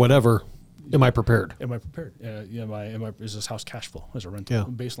or whatever, am I prepared? Am I prepared? Is this house cash flow as a rental? Yeah.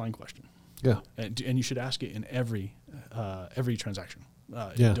 Baseline question. Yeah, and you should ask it in every transaction.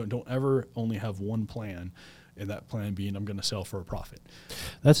 Don't ever only have one plan, and that plan being I'm going to sell for a profit.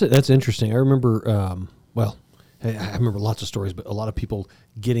 That's interesting. I remember. I remember lots of stories, but a lot of people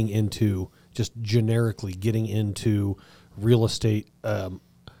getting into just generically getting into real estate,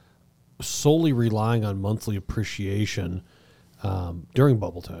 solely relying on monthly appreciation during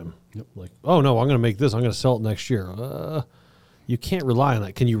bubble time. Yep. Like, oh no, I'm going to make this. I'm going to sell it next year. You can't rely on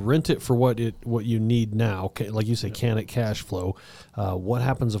that. Can you rent it for what you need now? Like you say, can it cash flow? What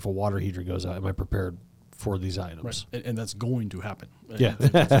happens if a water heater goes out? Am I prepared for these items? Right. And that's going to happen. Yeah.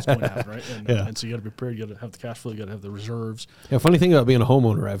 That's going to happen, right? And so you got to be prepared. You got to have the cash flow. You got to have the reserves. Yeah. Funny thing about being a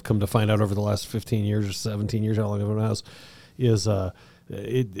homeowner, I've come to find out over the last 15 years or 17 years, how long I've owned a house, is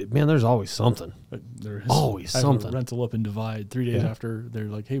there's always something. There is always something. A rental up in Divide 3 days after they're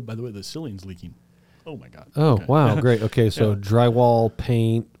like, hey, by the way, the ceiling's leaking. Oh my God. Oh, okay. Wow. Great. Okay. So drywall,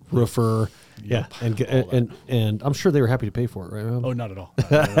 paint, roofer. Yep. And I'm sure they were happy to pay for it, right? Rob? Oh, not at all.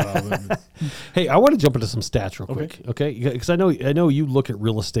 Not at all. Hey, I want to jump into some stats real quick. Okay. Because I know you look at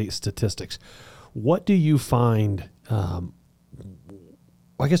real estate statistics. What do you find? I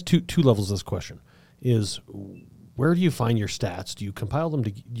guess two levels of this question is, where do you find your stats? Do you compile them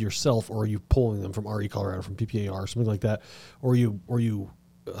to yourself, or are you pulling them from RE Colorado, from PPAR, something like that? Or are you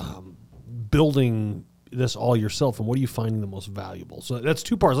building this all yourself, and what are you finding the most valuable? So that's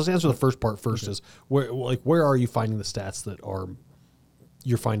two parts. Let's answer the first part first. Okay. Is where are you finding the stats that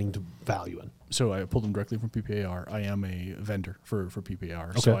you're finding to value in? So I pulled them directly from PPAR. I am a vendor for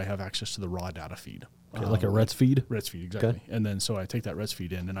PPAR, so I have access to the raw data feed. Okay, like a RETS feed? RETS feed, exactly. Okay. And then so I take that RETS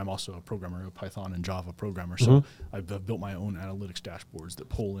feed in, and I'm also a programmer, a Python and Java programmer. So I've built my own analytics dashboards that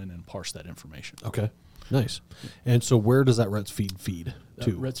pull in and parse that information. Okay. Nice. And so where does that RETS feed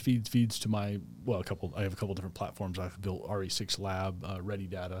to? RETS feed feeds to I have a couple different platforms. I've built RE6 Lab, Ready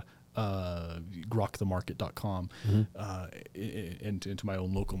Data, grokthemarket.com, into my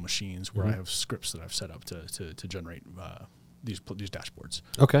own local machines where I have scripts that I've set up to generate these dashboards.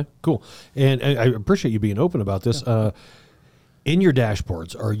 Okay, cool. And I appreciate you being open about this. Yeah. In your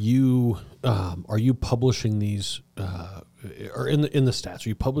dashboards, are you publishing these? Or in the stats, are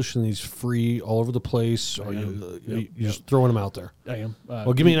you publishing these free all over the place? Or are you just throwing them out there? I am.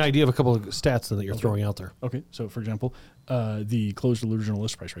 Well, give me an idea of a couple of stats then that you're throwing out there. Okay. So, for example, the closed original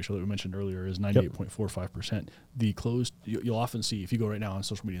list price ratio that we mentioned earlier is 98.45%. The closed, you'll often see, if you go right now on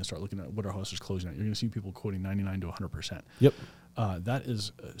social media and start looking at what our house is closing at, you're going to see people quoting 99 to 100%. Yep. That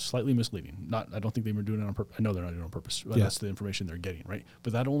is slightly misleading. I don't think they were doing it on purpose. I know they're not doing it on purpose. But that's the information they're getting, right?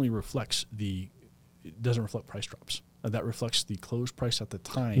 But that only reflects the it doesn't reflect price drops. That reflects the closed price at the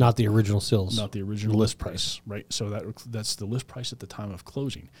time, Not the original sales. not the original list price, right? So that's the list price at the time of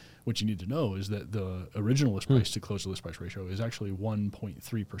closing. What you need to know is that the original list price to close the list price ratio is actually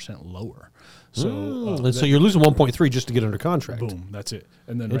 1.3% lower. So so you're losing 1.3 just to get under contract. boom, that's it.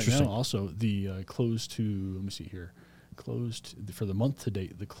 And then right now also the closed to, let me see here, closed for the month to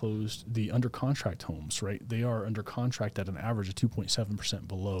date, the under contract homes, right? They are under contract at an average of 2.7%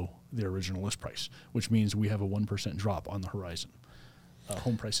 below the original list price, which means we have a 1% drop on the horizon.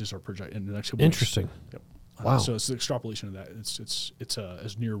 Home prices are projected in the next couple Interesting. weeks. Yep. Wow. So it's the extrapolation of that. It's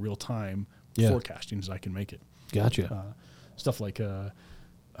as near real time forecasting as I can make it. Gotcha. Stuff like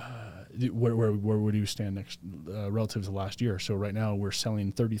where would you stand next relative to last year? So right now we're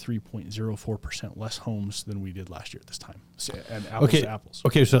selling 33.04% less homes than we did last year at this time, and apples to apples.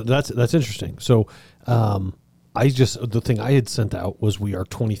 Okay, so that's interesting. So the thing I had sent out was we are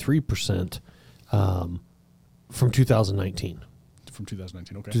 23% from 2019. From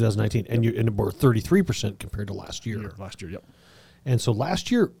 2019, okay. 2019, and we're 33% compared to last year. Last year, yep. And so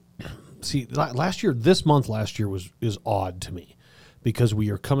last year, this month last year is odd to me, because we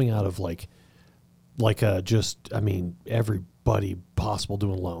are coming out of everybody possible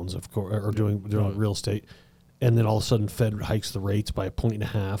doing loans, of course, or doing real estate, and then all of a sudden Fed hikes the rates by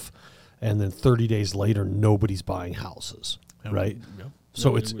 1.5, and then 30 days later nobody's buying houses, right? Yeah.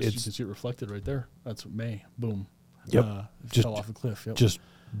 So you can see it reflected right there. That's May, boom. Yep, just fell off a cliff. Yep. Just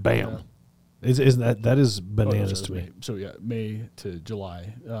bam. Isn't that is bananas to me? So May to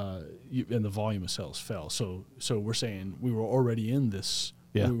July, and the volume of sales fell. So we're saying we were already in this.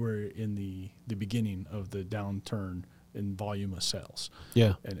 Yeah. We were in the beginning of the downturn in volume of sales.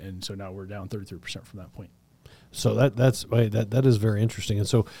 Yeah. And so now we're down 33% from that point. So that is very interesting. And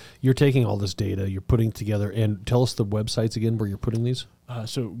so you're taking all this data, you're putting together, and tell us the websites again where you're putting these.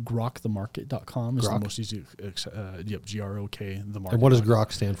 So grokthemarket.com is the most easy. GROK the market. And what does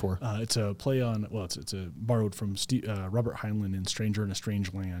Grok stand for? It's a play on, it's a borrowed from Robert Heinlein in Stranger in a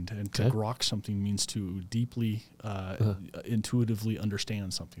Strange Land. And to grok something means to deeply, intuitively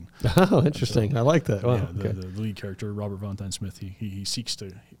understand something. Oh, interesting. I like that. Wow. Yeah, the lead character, Robert Valentine Smith, he seeks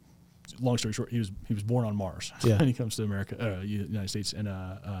to. Long story short, he was born on Mars, and he comes to America, United States, and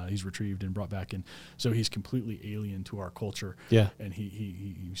he's retrieved and brought back, and so he's completely alien to our culture. Yeah, and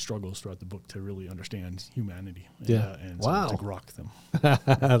he struggles throughout the book to really understand humanity. And wow, to grok them.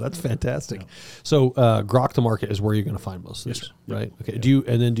 That's fantastic. Yeah. So Grok the Market is where you're going to find most of these, right? Okay. Yeah.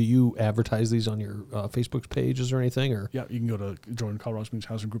 Do you advertise these on your Facebook pages or anything? Or you can go to join Colorado Springs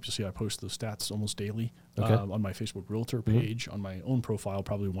Housing Group. You'll see I post those stats almost daily on my Facebook Realtor page. On my own profile,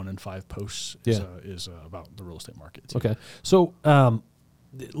 probably 1 in 5 posts is about the real estate market too. Okay, so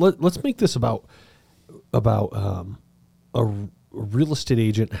let's make this about a real estate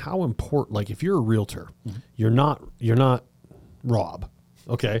agent. How important? Like, if you're a realtor, you're not Rob.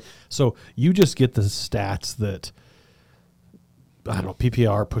 Okay, so you just get the stats that, I don't know,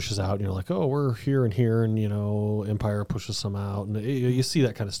 PPR pushes out, and you're like, oh, we're here and here, and Empire pushes some out, and you see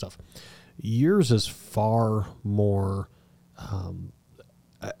that kind of stuff. Yours is far more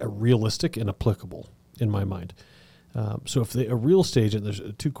realistic and applicable in my mind. So if a real estate agent, there's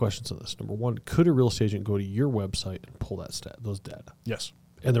 2 questions on this. Number 1, could a real estate agent go to your website and pull those data? Yes.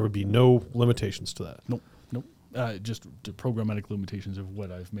 And there would be no limitations to that? Nope. Just the programmatic limitations of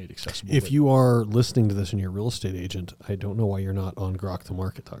what I've made accessible. If you are listening to this and you're a real estate agent, I don't know why you're not on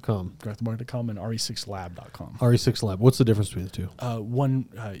grokthemarket.com. grokthemarket.com and re6lab.com. RE6Lab. What's the difference between the two? One,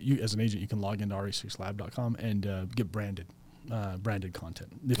 you as an agent, you can log into re6lab.com and get branded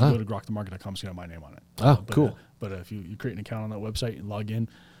content. If you go to grokthemarket.com, it's got my name on it. Cool. But if you create an account on that website and log in,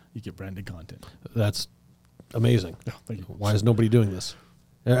 you get branded content. That's amazing. Yeah, thank you. Why is nobody doing this?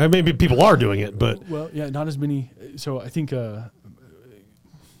 Maybe people are doing it, but not as many. So I think part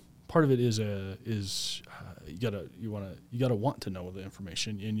of it is you gotta want to know the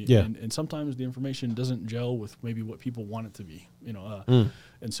information, and sometimes the information doesn't gel with maybe what people want it to be,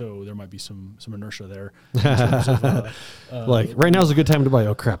 and so there might be some inertia there. In terms of, like right now is a good time to buy.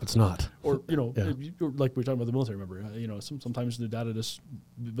 Oh crap, it's not. Or like we were talking about the military. Remember, sometimes the data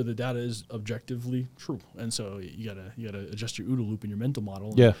is objectively true, and so you gotta adjust your OODA loop in your mental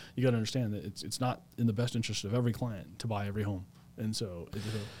model. Yeah, you gotta understand that it's not in the best interest of every client to buy every home. And so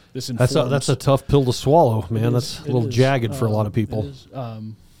this informs. That's a tough pill to swallow, man. That's a little jagged for a lot of people.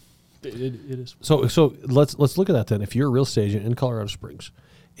 It is. So let's look at that then. If you're a real estate agent in Colorado Springs,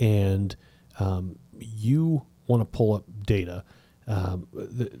 and you want to pull up data,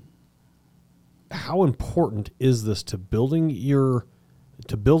 how important is this to building your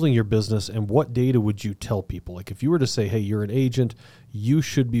to building your business, and what data would you tell people? Like if you were to say, hey, you're an agent, you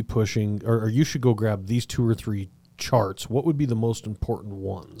should be pushing, or you should go grab these 2 or 3 charts, what would be the most important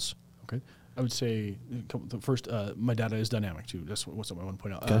ones? Okay. I would say first, my data is dynamic too. That's what I want to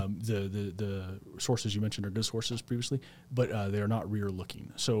point out. Okay. The sources you mentioned are good sources previously, but they are not rear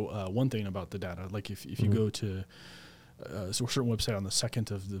looking. So one thing about the data, like if you go to a certain website on the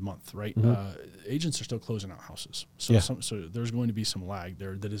 2nd of the month, right? Agents are still closing out houses. So so there's going to be some lag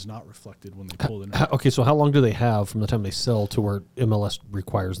there that is not reflected when they pull the Okay, so how long do they have from the time they sell to where MLS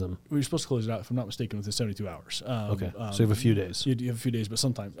requires them? We're supposed to close it out, if I'm not mistaken, within 72 hours. Okay, so you have a few days. You have a few days, but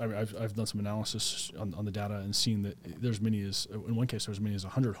sometimes I've done some analysis on the data and seen that there's many as, in one case, there's as many as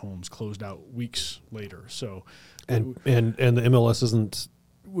 100 homes closed out weeks later. So, and the MLS isn't.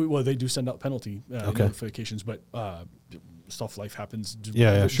 Well, they do send out penalty notifications, but life happens.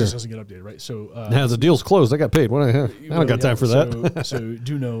 Yeah, it sure. just doesn't get updated, right? So now the deal's closed. I got paid. I don't got time for that. So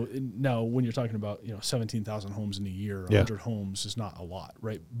do know now when you're talking about 17,000 homes in a year, 100 homes is not a lot,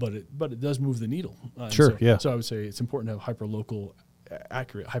 right? But it does move the needle. Sure. So I would say it's important to have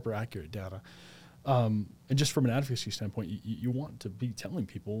hyper accurate data. And just from an advocacy standpoint, you want to be telling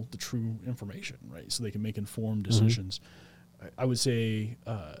people the true information, right? So they can make informed decisions. I would say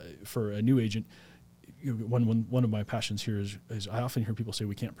for a new agent, one of my passions here is I often hear people say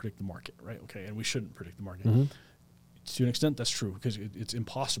we can't predict the market, right? Okay, and we shouldn't predict the market. To an extent, that's true because it's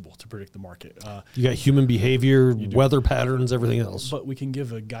impossible to predict the market. You got human behavior, weather patterns, everything else. But we can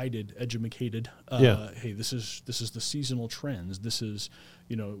give a guided, educated. Hey, this is the seasonal trends. This is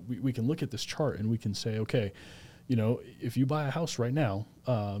we can look at this chart and we can say, okay, if you buy a house right now,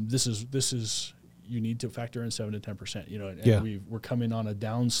 this is. You need to factor in 7 to 10%, and we're coming on a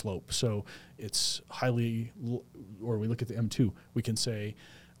down slope. So it's highly, or we look at the M2, we can say,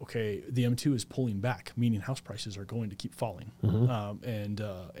 okay, the M2 is pulling back, meaning house prices are going to keep falling.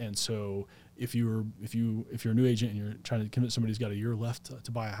 And so if you're a new agent and you're trying to convince somebody who's got a year left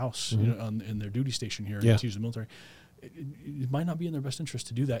to buy a house, in their duty station here, to use the military, it might not be in their best interest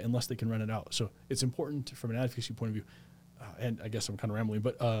to do that unless they can rent it out. So it's important from an advocacy point of view. And I guess I'm kind of rambling,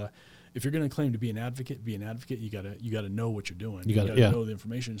 but if you're going to claim to be an advocate. You gotta know what you're doing. You gotta know the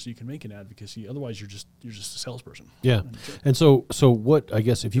information so you can make an advocacy. Otherwise, you're just a salesperson. Yeah. And so what? I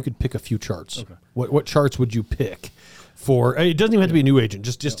guess if you could pick a few charts, what charts would you pick for? It doesn't even have to be a new agent.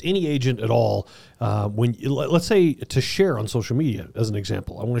 Just any agent at all. When let's say to share on social media as an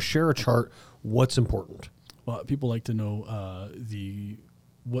example, I want to share a chart. What's important? Well, people like to know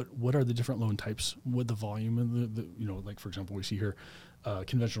what are the different loan types, what the volume and the like for example we see here,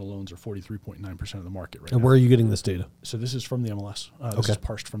 conventional loans are 43.9% of the market right and now. Where are you getting this data? So this is from the MLS. This is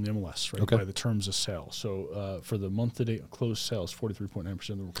parsed from the MLS, right? By the terms of sale. So for the month to date closed sales, 43.9%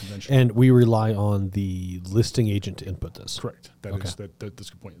 of the conventional. And we rely on the listing agent to input this. Correct. That's a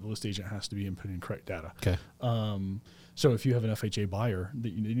good point. The list agent has to be inputting correct data. Okay. So if you have an FHA buyer, that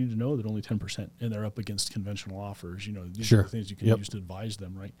you need to know that only 10%, and they're up against conventional offers. These are the things you can use to advise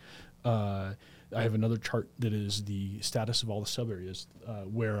them, right? I have another chart that is the status of all the sub areas,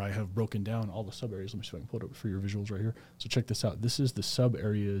 where I have broken down all the sub areas. Let me see if I can pull it up for your visuals right here. So check this out. This is the sub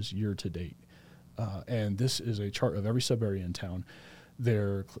areas year to date, and this is a chart of every sub area in town.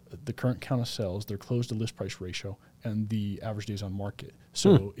 The current count of sales, their closed to list price ratio, and the average days on market.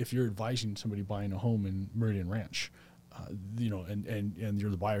 So if you're advising somebody buying a home in Meridian Ranch, and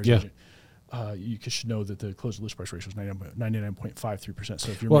you're the buyer's agent, you should know that the closed list price ratio is 99.53%. So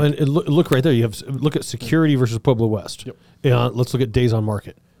if you're look right there, you have look at security versus Pueblo West. Yep. Let's look at days on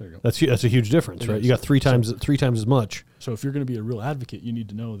market. There you go. That's a huge difference, right? You got three times as much. So if you're going to be a real advocate, you need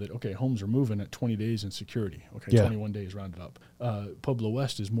to know that homes are moving at 20 days in security. 21 days rounded up. Pueblo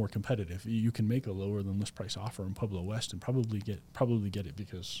West is more competitive. You can make a lower than list price offer in Pueblo West and probably get it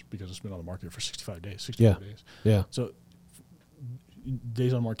because it's been on the market for 65 days. Days. Yeah. So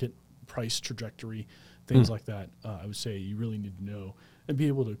days on market, price trajectory, things like that. I would say you really need to know and be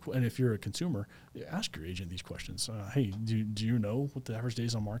able to. And if you're a consumer, ask your agent these questions. Hey, do you know what the average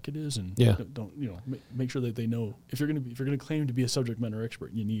days on market is? And don't make sure that they know. If you're going to claim to be a subject matter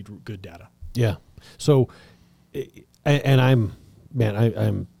expert, you need good data. Yeah. So, and I'm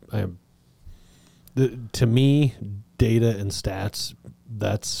to me, data and stats.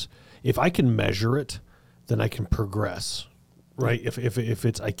 That's if I can measure it, then I can progress. Right. If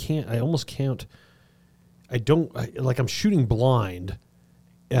it's, I almost can't, I'm shooting blind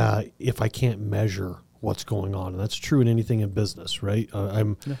if I can't measure what's going on. And that's true in anything in business, right?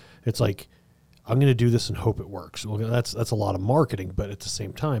 It's like, I'm going to do this and hope it works. Well, that's a lot of marketing, but at the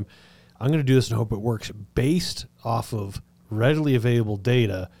same time, I'm going to do this and hope it works based off of readily available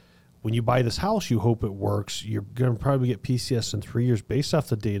data. when you buy this house, you hope it works. You're going to probably get PCS in 3 years based off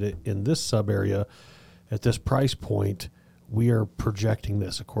the data in this sub area at this price point. We are projecting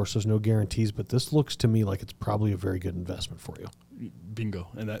this. Of course, there's no guarantees, but this looks to me like it's probably a very good investment for you. Bingo.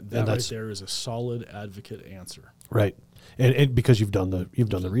 And that right there is a solid advocate answer. Right. And because you've done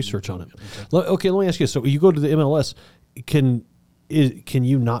the research on it. Okay, let me ask you. So you go to the MLS, can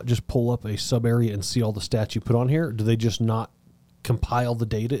you not just pull up a sub area and see all the stats you put on here? Or do they just not compile the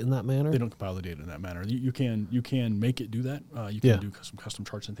data in that manner? They don't compile the data in that manner. You can make it do that. You can do some custom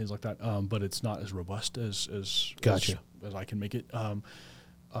charts and things like that. But it's not as robust as I can make it.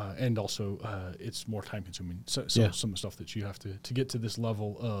 And also, it's more time consuming. So some of the stuff that you have to get to this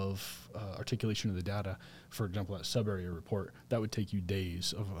level of articulation of the data, for example, that sub area report, that would take you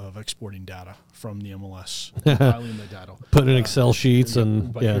days of exporting data from the MLS, compiling the data. Put in Excel sheets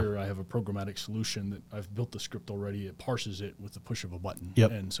But here I have a programmatic solution that I've built the script already. It parses it with the push of a button.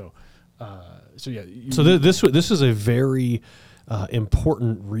 Yep. And so this is a very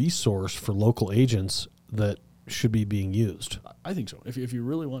important resource for local agents that should be being used. I think so. If you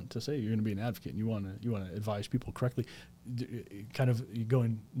really want to say you're going to be an advocate and you want to advise people correctly, kind of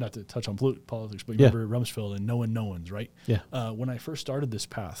going, not to touch on politics, but you remember Rumsfeld and no-ones, right? Yeah. When I first started this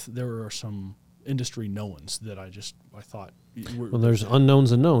path, there were some industry no-ones that I thought. Well, there's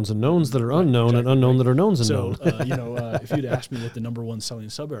unknowns and knowns that are unknown, and unknown that are knowns and known. If you'd asked me what the number one selling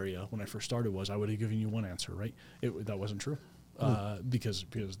sub area when I first started was, I would have given you one answer, right? That wasn't true. Because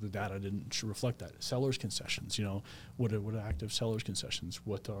the data didn't reflect that. Sellers concessions, what are active sellers concessions?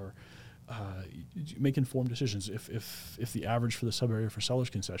 What are make informed decisions. If the average for the sub area for sellers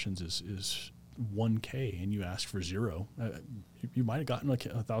concessions is $1K and you ask for $0, you might have gotten like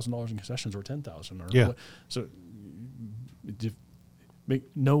 $1,000 in concessions or $10,000 or so.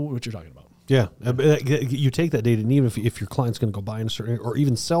 Know what you're talking about. Yeah, you take that data, and even if your client's going to go buy in a certain area or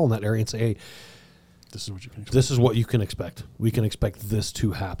even sell in that area, and say, hey, this is what you can expect. This is what you can expect. We can expect this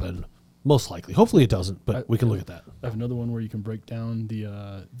to happen. Most likely. Hopefully it doesn't, but we can look at that. I have another one where you can break down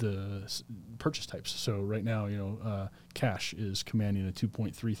the purchase types. So right now, cash is commanding a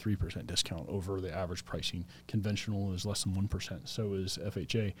 2.33% discount over the average pricing. Conventional is less than 1%. So is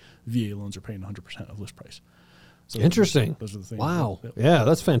FHA. VA loans are paying 100% of list price. So interesting. Those are the things. Wow. Yeah,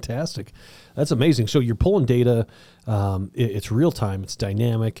 that's fantastic. That's amazing. So you're pulling data. It's real time. It's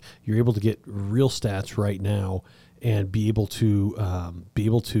dynamic. You're able to get real stats right now and be able to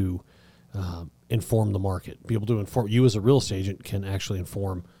inform the market. Be able to inform you as a real estate agent can actually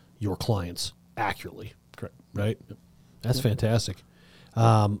inform your clients accurately. Correct. Right. Yep. That's fantastic.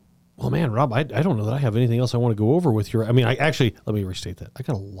 Well, man, Rob, I don't know that I have anything else I want to go over with you. I mean, let me restate that. I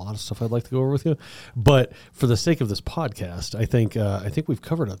got a lot of stuff I'd like to go over with you, but for the sake of this podcast, I think we've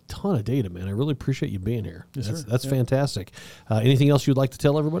covered a ton of data, man. I really appreciate you being here. Yes, that's fantastic. Anything else you'd like to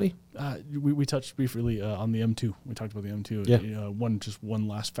tell everybody? We touched briefly on the M2. We talked about the M2. Yeah. One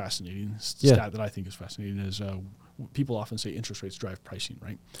last fascinating stat that I think is fascinating is people often say interest rates drive pricing,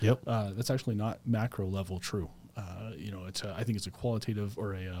 right? Yep. That's actually not macro level true. I think it's a qualitative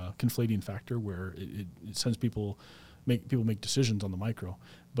or a conflating factor where it sends people make decisions on the micro.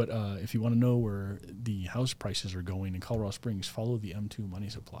 But if you want to know where the house prices are going in Colorado Springs, follow the M2 money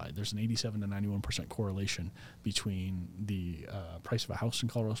supply. There's an 87 to 91% correlation between the price of a house in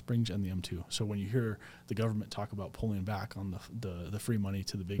Colorado Springs and the M2. So when you hear the government talk about pulling back on the free money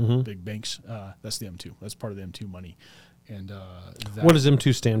to the big banks, that's the M2. That's part of the M2 money. And what does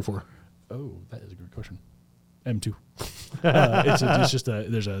M2 stand for? Oh, that is a great question. M2.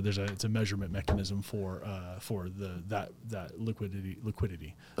 It's a measurement mechanism for that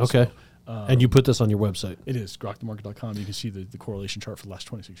liquidity. Okay. So, and you put this on your website. It is grokthemarket.com. You can see the correlation chart for the last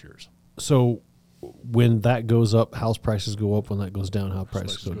 26 years. So when that goes up, house prices go up. When that goes down, house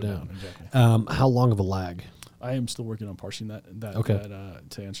prices go down. Exactly. How long of a lag? I am still working on parsing that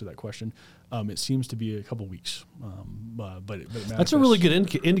to answer that question. It seems to be a couple weeks, but it that's a really good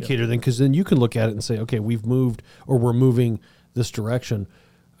indicator then, because then you can look at it and say, okay, we've moved or we're moving this direction.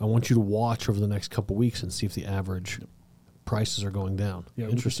 I want you to watch over the next couple weeks and see if the average prices are going down. Yeah,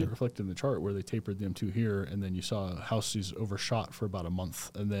 interesting. Reflected in the chart where they tapered the M2 here, and then you saw houses overshot for about a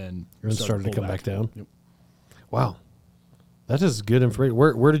month, and then started to come back down. Yep. Wow, that is good information.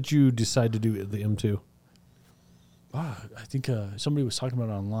 Where did you decide to do the M2? I think somebody was talking about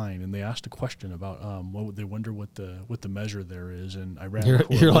it online, and they asked a question about they wonder what the measure there is, and I ran.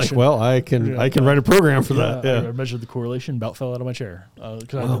 You're like, well, I can write a program for that. Yeah. I measured the correlation, about fell out of my chair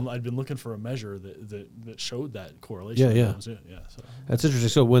because I'd been looking for a measure that showed that correlation. Yeah. That was it. Yeah. So. That's interesting.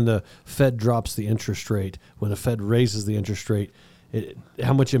 So when the Fed drops the interest rate, when the Fed raises the interest rate,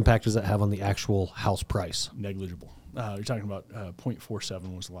 how much impact does that have on the actual house price? Negligible. You're talking about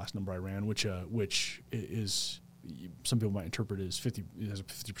 0.47 was the last number I ran, which is some people might interpret as 50 as a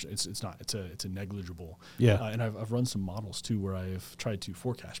 50%. It's not. It's a negligible. Yeah. And I've run some models too where I've tried to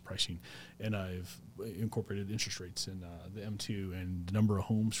forecast pricing, and I've incorporated interest rates in the M2 and the number of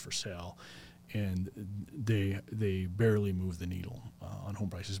homes for sale, and they barely move the needle on home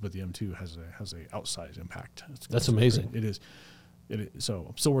prices, but the M2 has a outsized impact. That's amazing. It is. So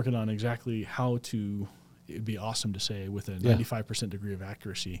I'm still working on exactly how to. It'd be awesome to say with a 95% degree of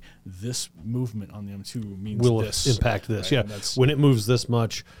accuracy, this movement on the M2 means will this. Impact this. Right? Yeah. When it moves this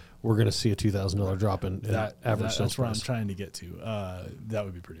much, we're going to see a $2,000 drop in average sales That's where price. I'm trying to get to. That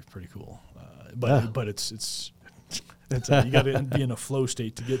would be pretty cool. But it's you got to be in a flow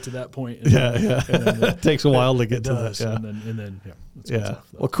state to get to that point. And it takes a while to get to that. Yeah. And then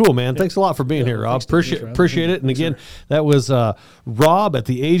Well, cool, man. Thanks a lot for being here, Rob. Appreciate it. And again, that was Rob at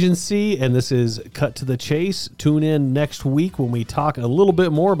the agency, and this is Cut to the Chase. Tune in next week when we talk a little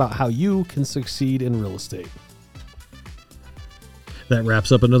bit more about how you can succeed in real estate. That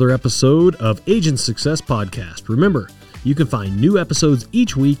wraps up another episode of Agent Success Podcast. Remember, you can find new episodes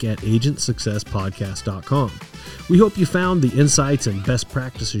each week at agentsuccesspodcast.com. We hope you found the insights and best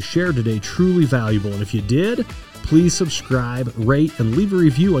practices shared today truly valuable. And if you did, please subscribe, rate, and leave a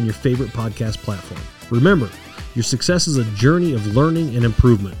review on your favorite podcast platform. Remember, your success is a journey of learning and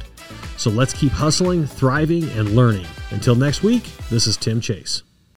improvement. So let's keep hustling, thriving, and learning. Until next week, this is Tim Chase.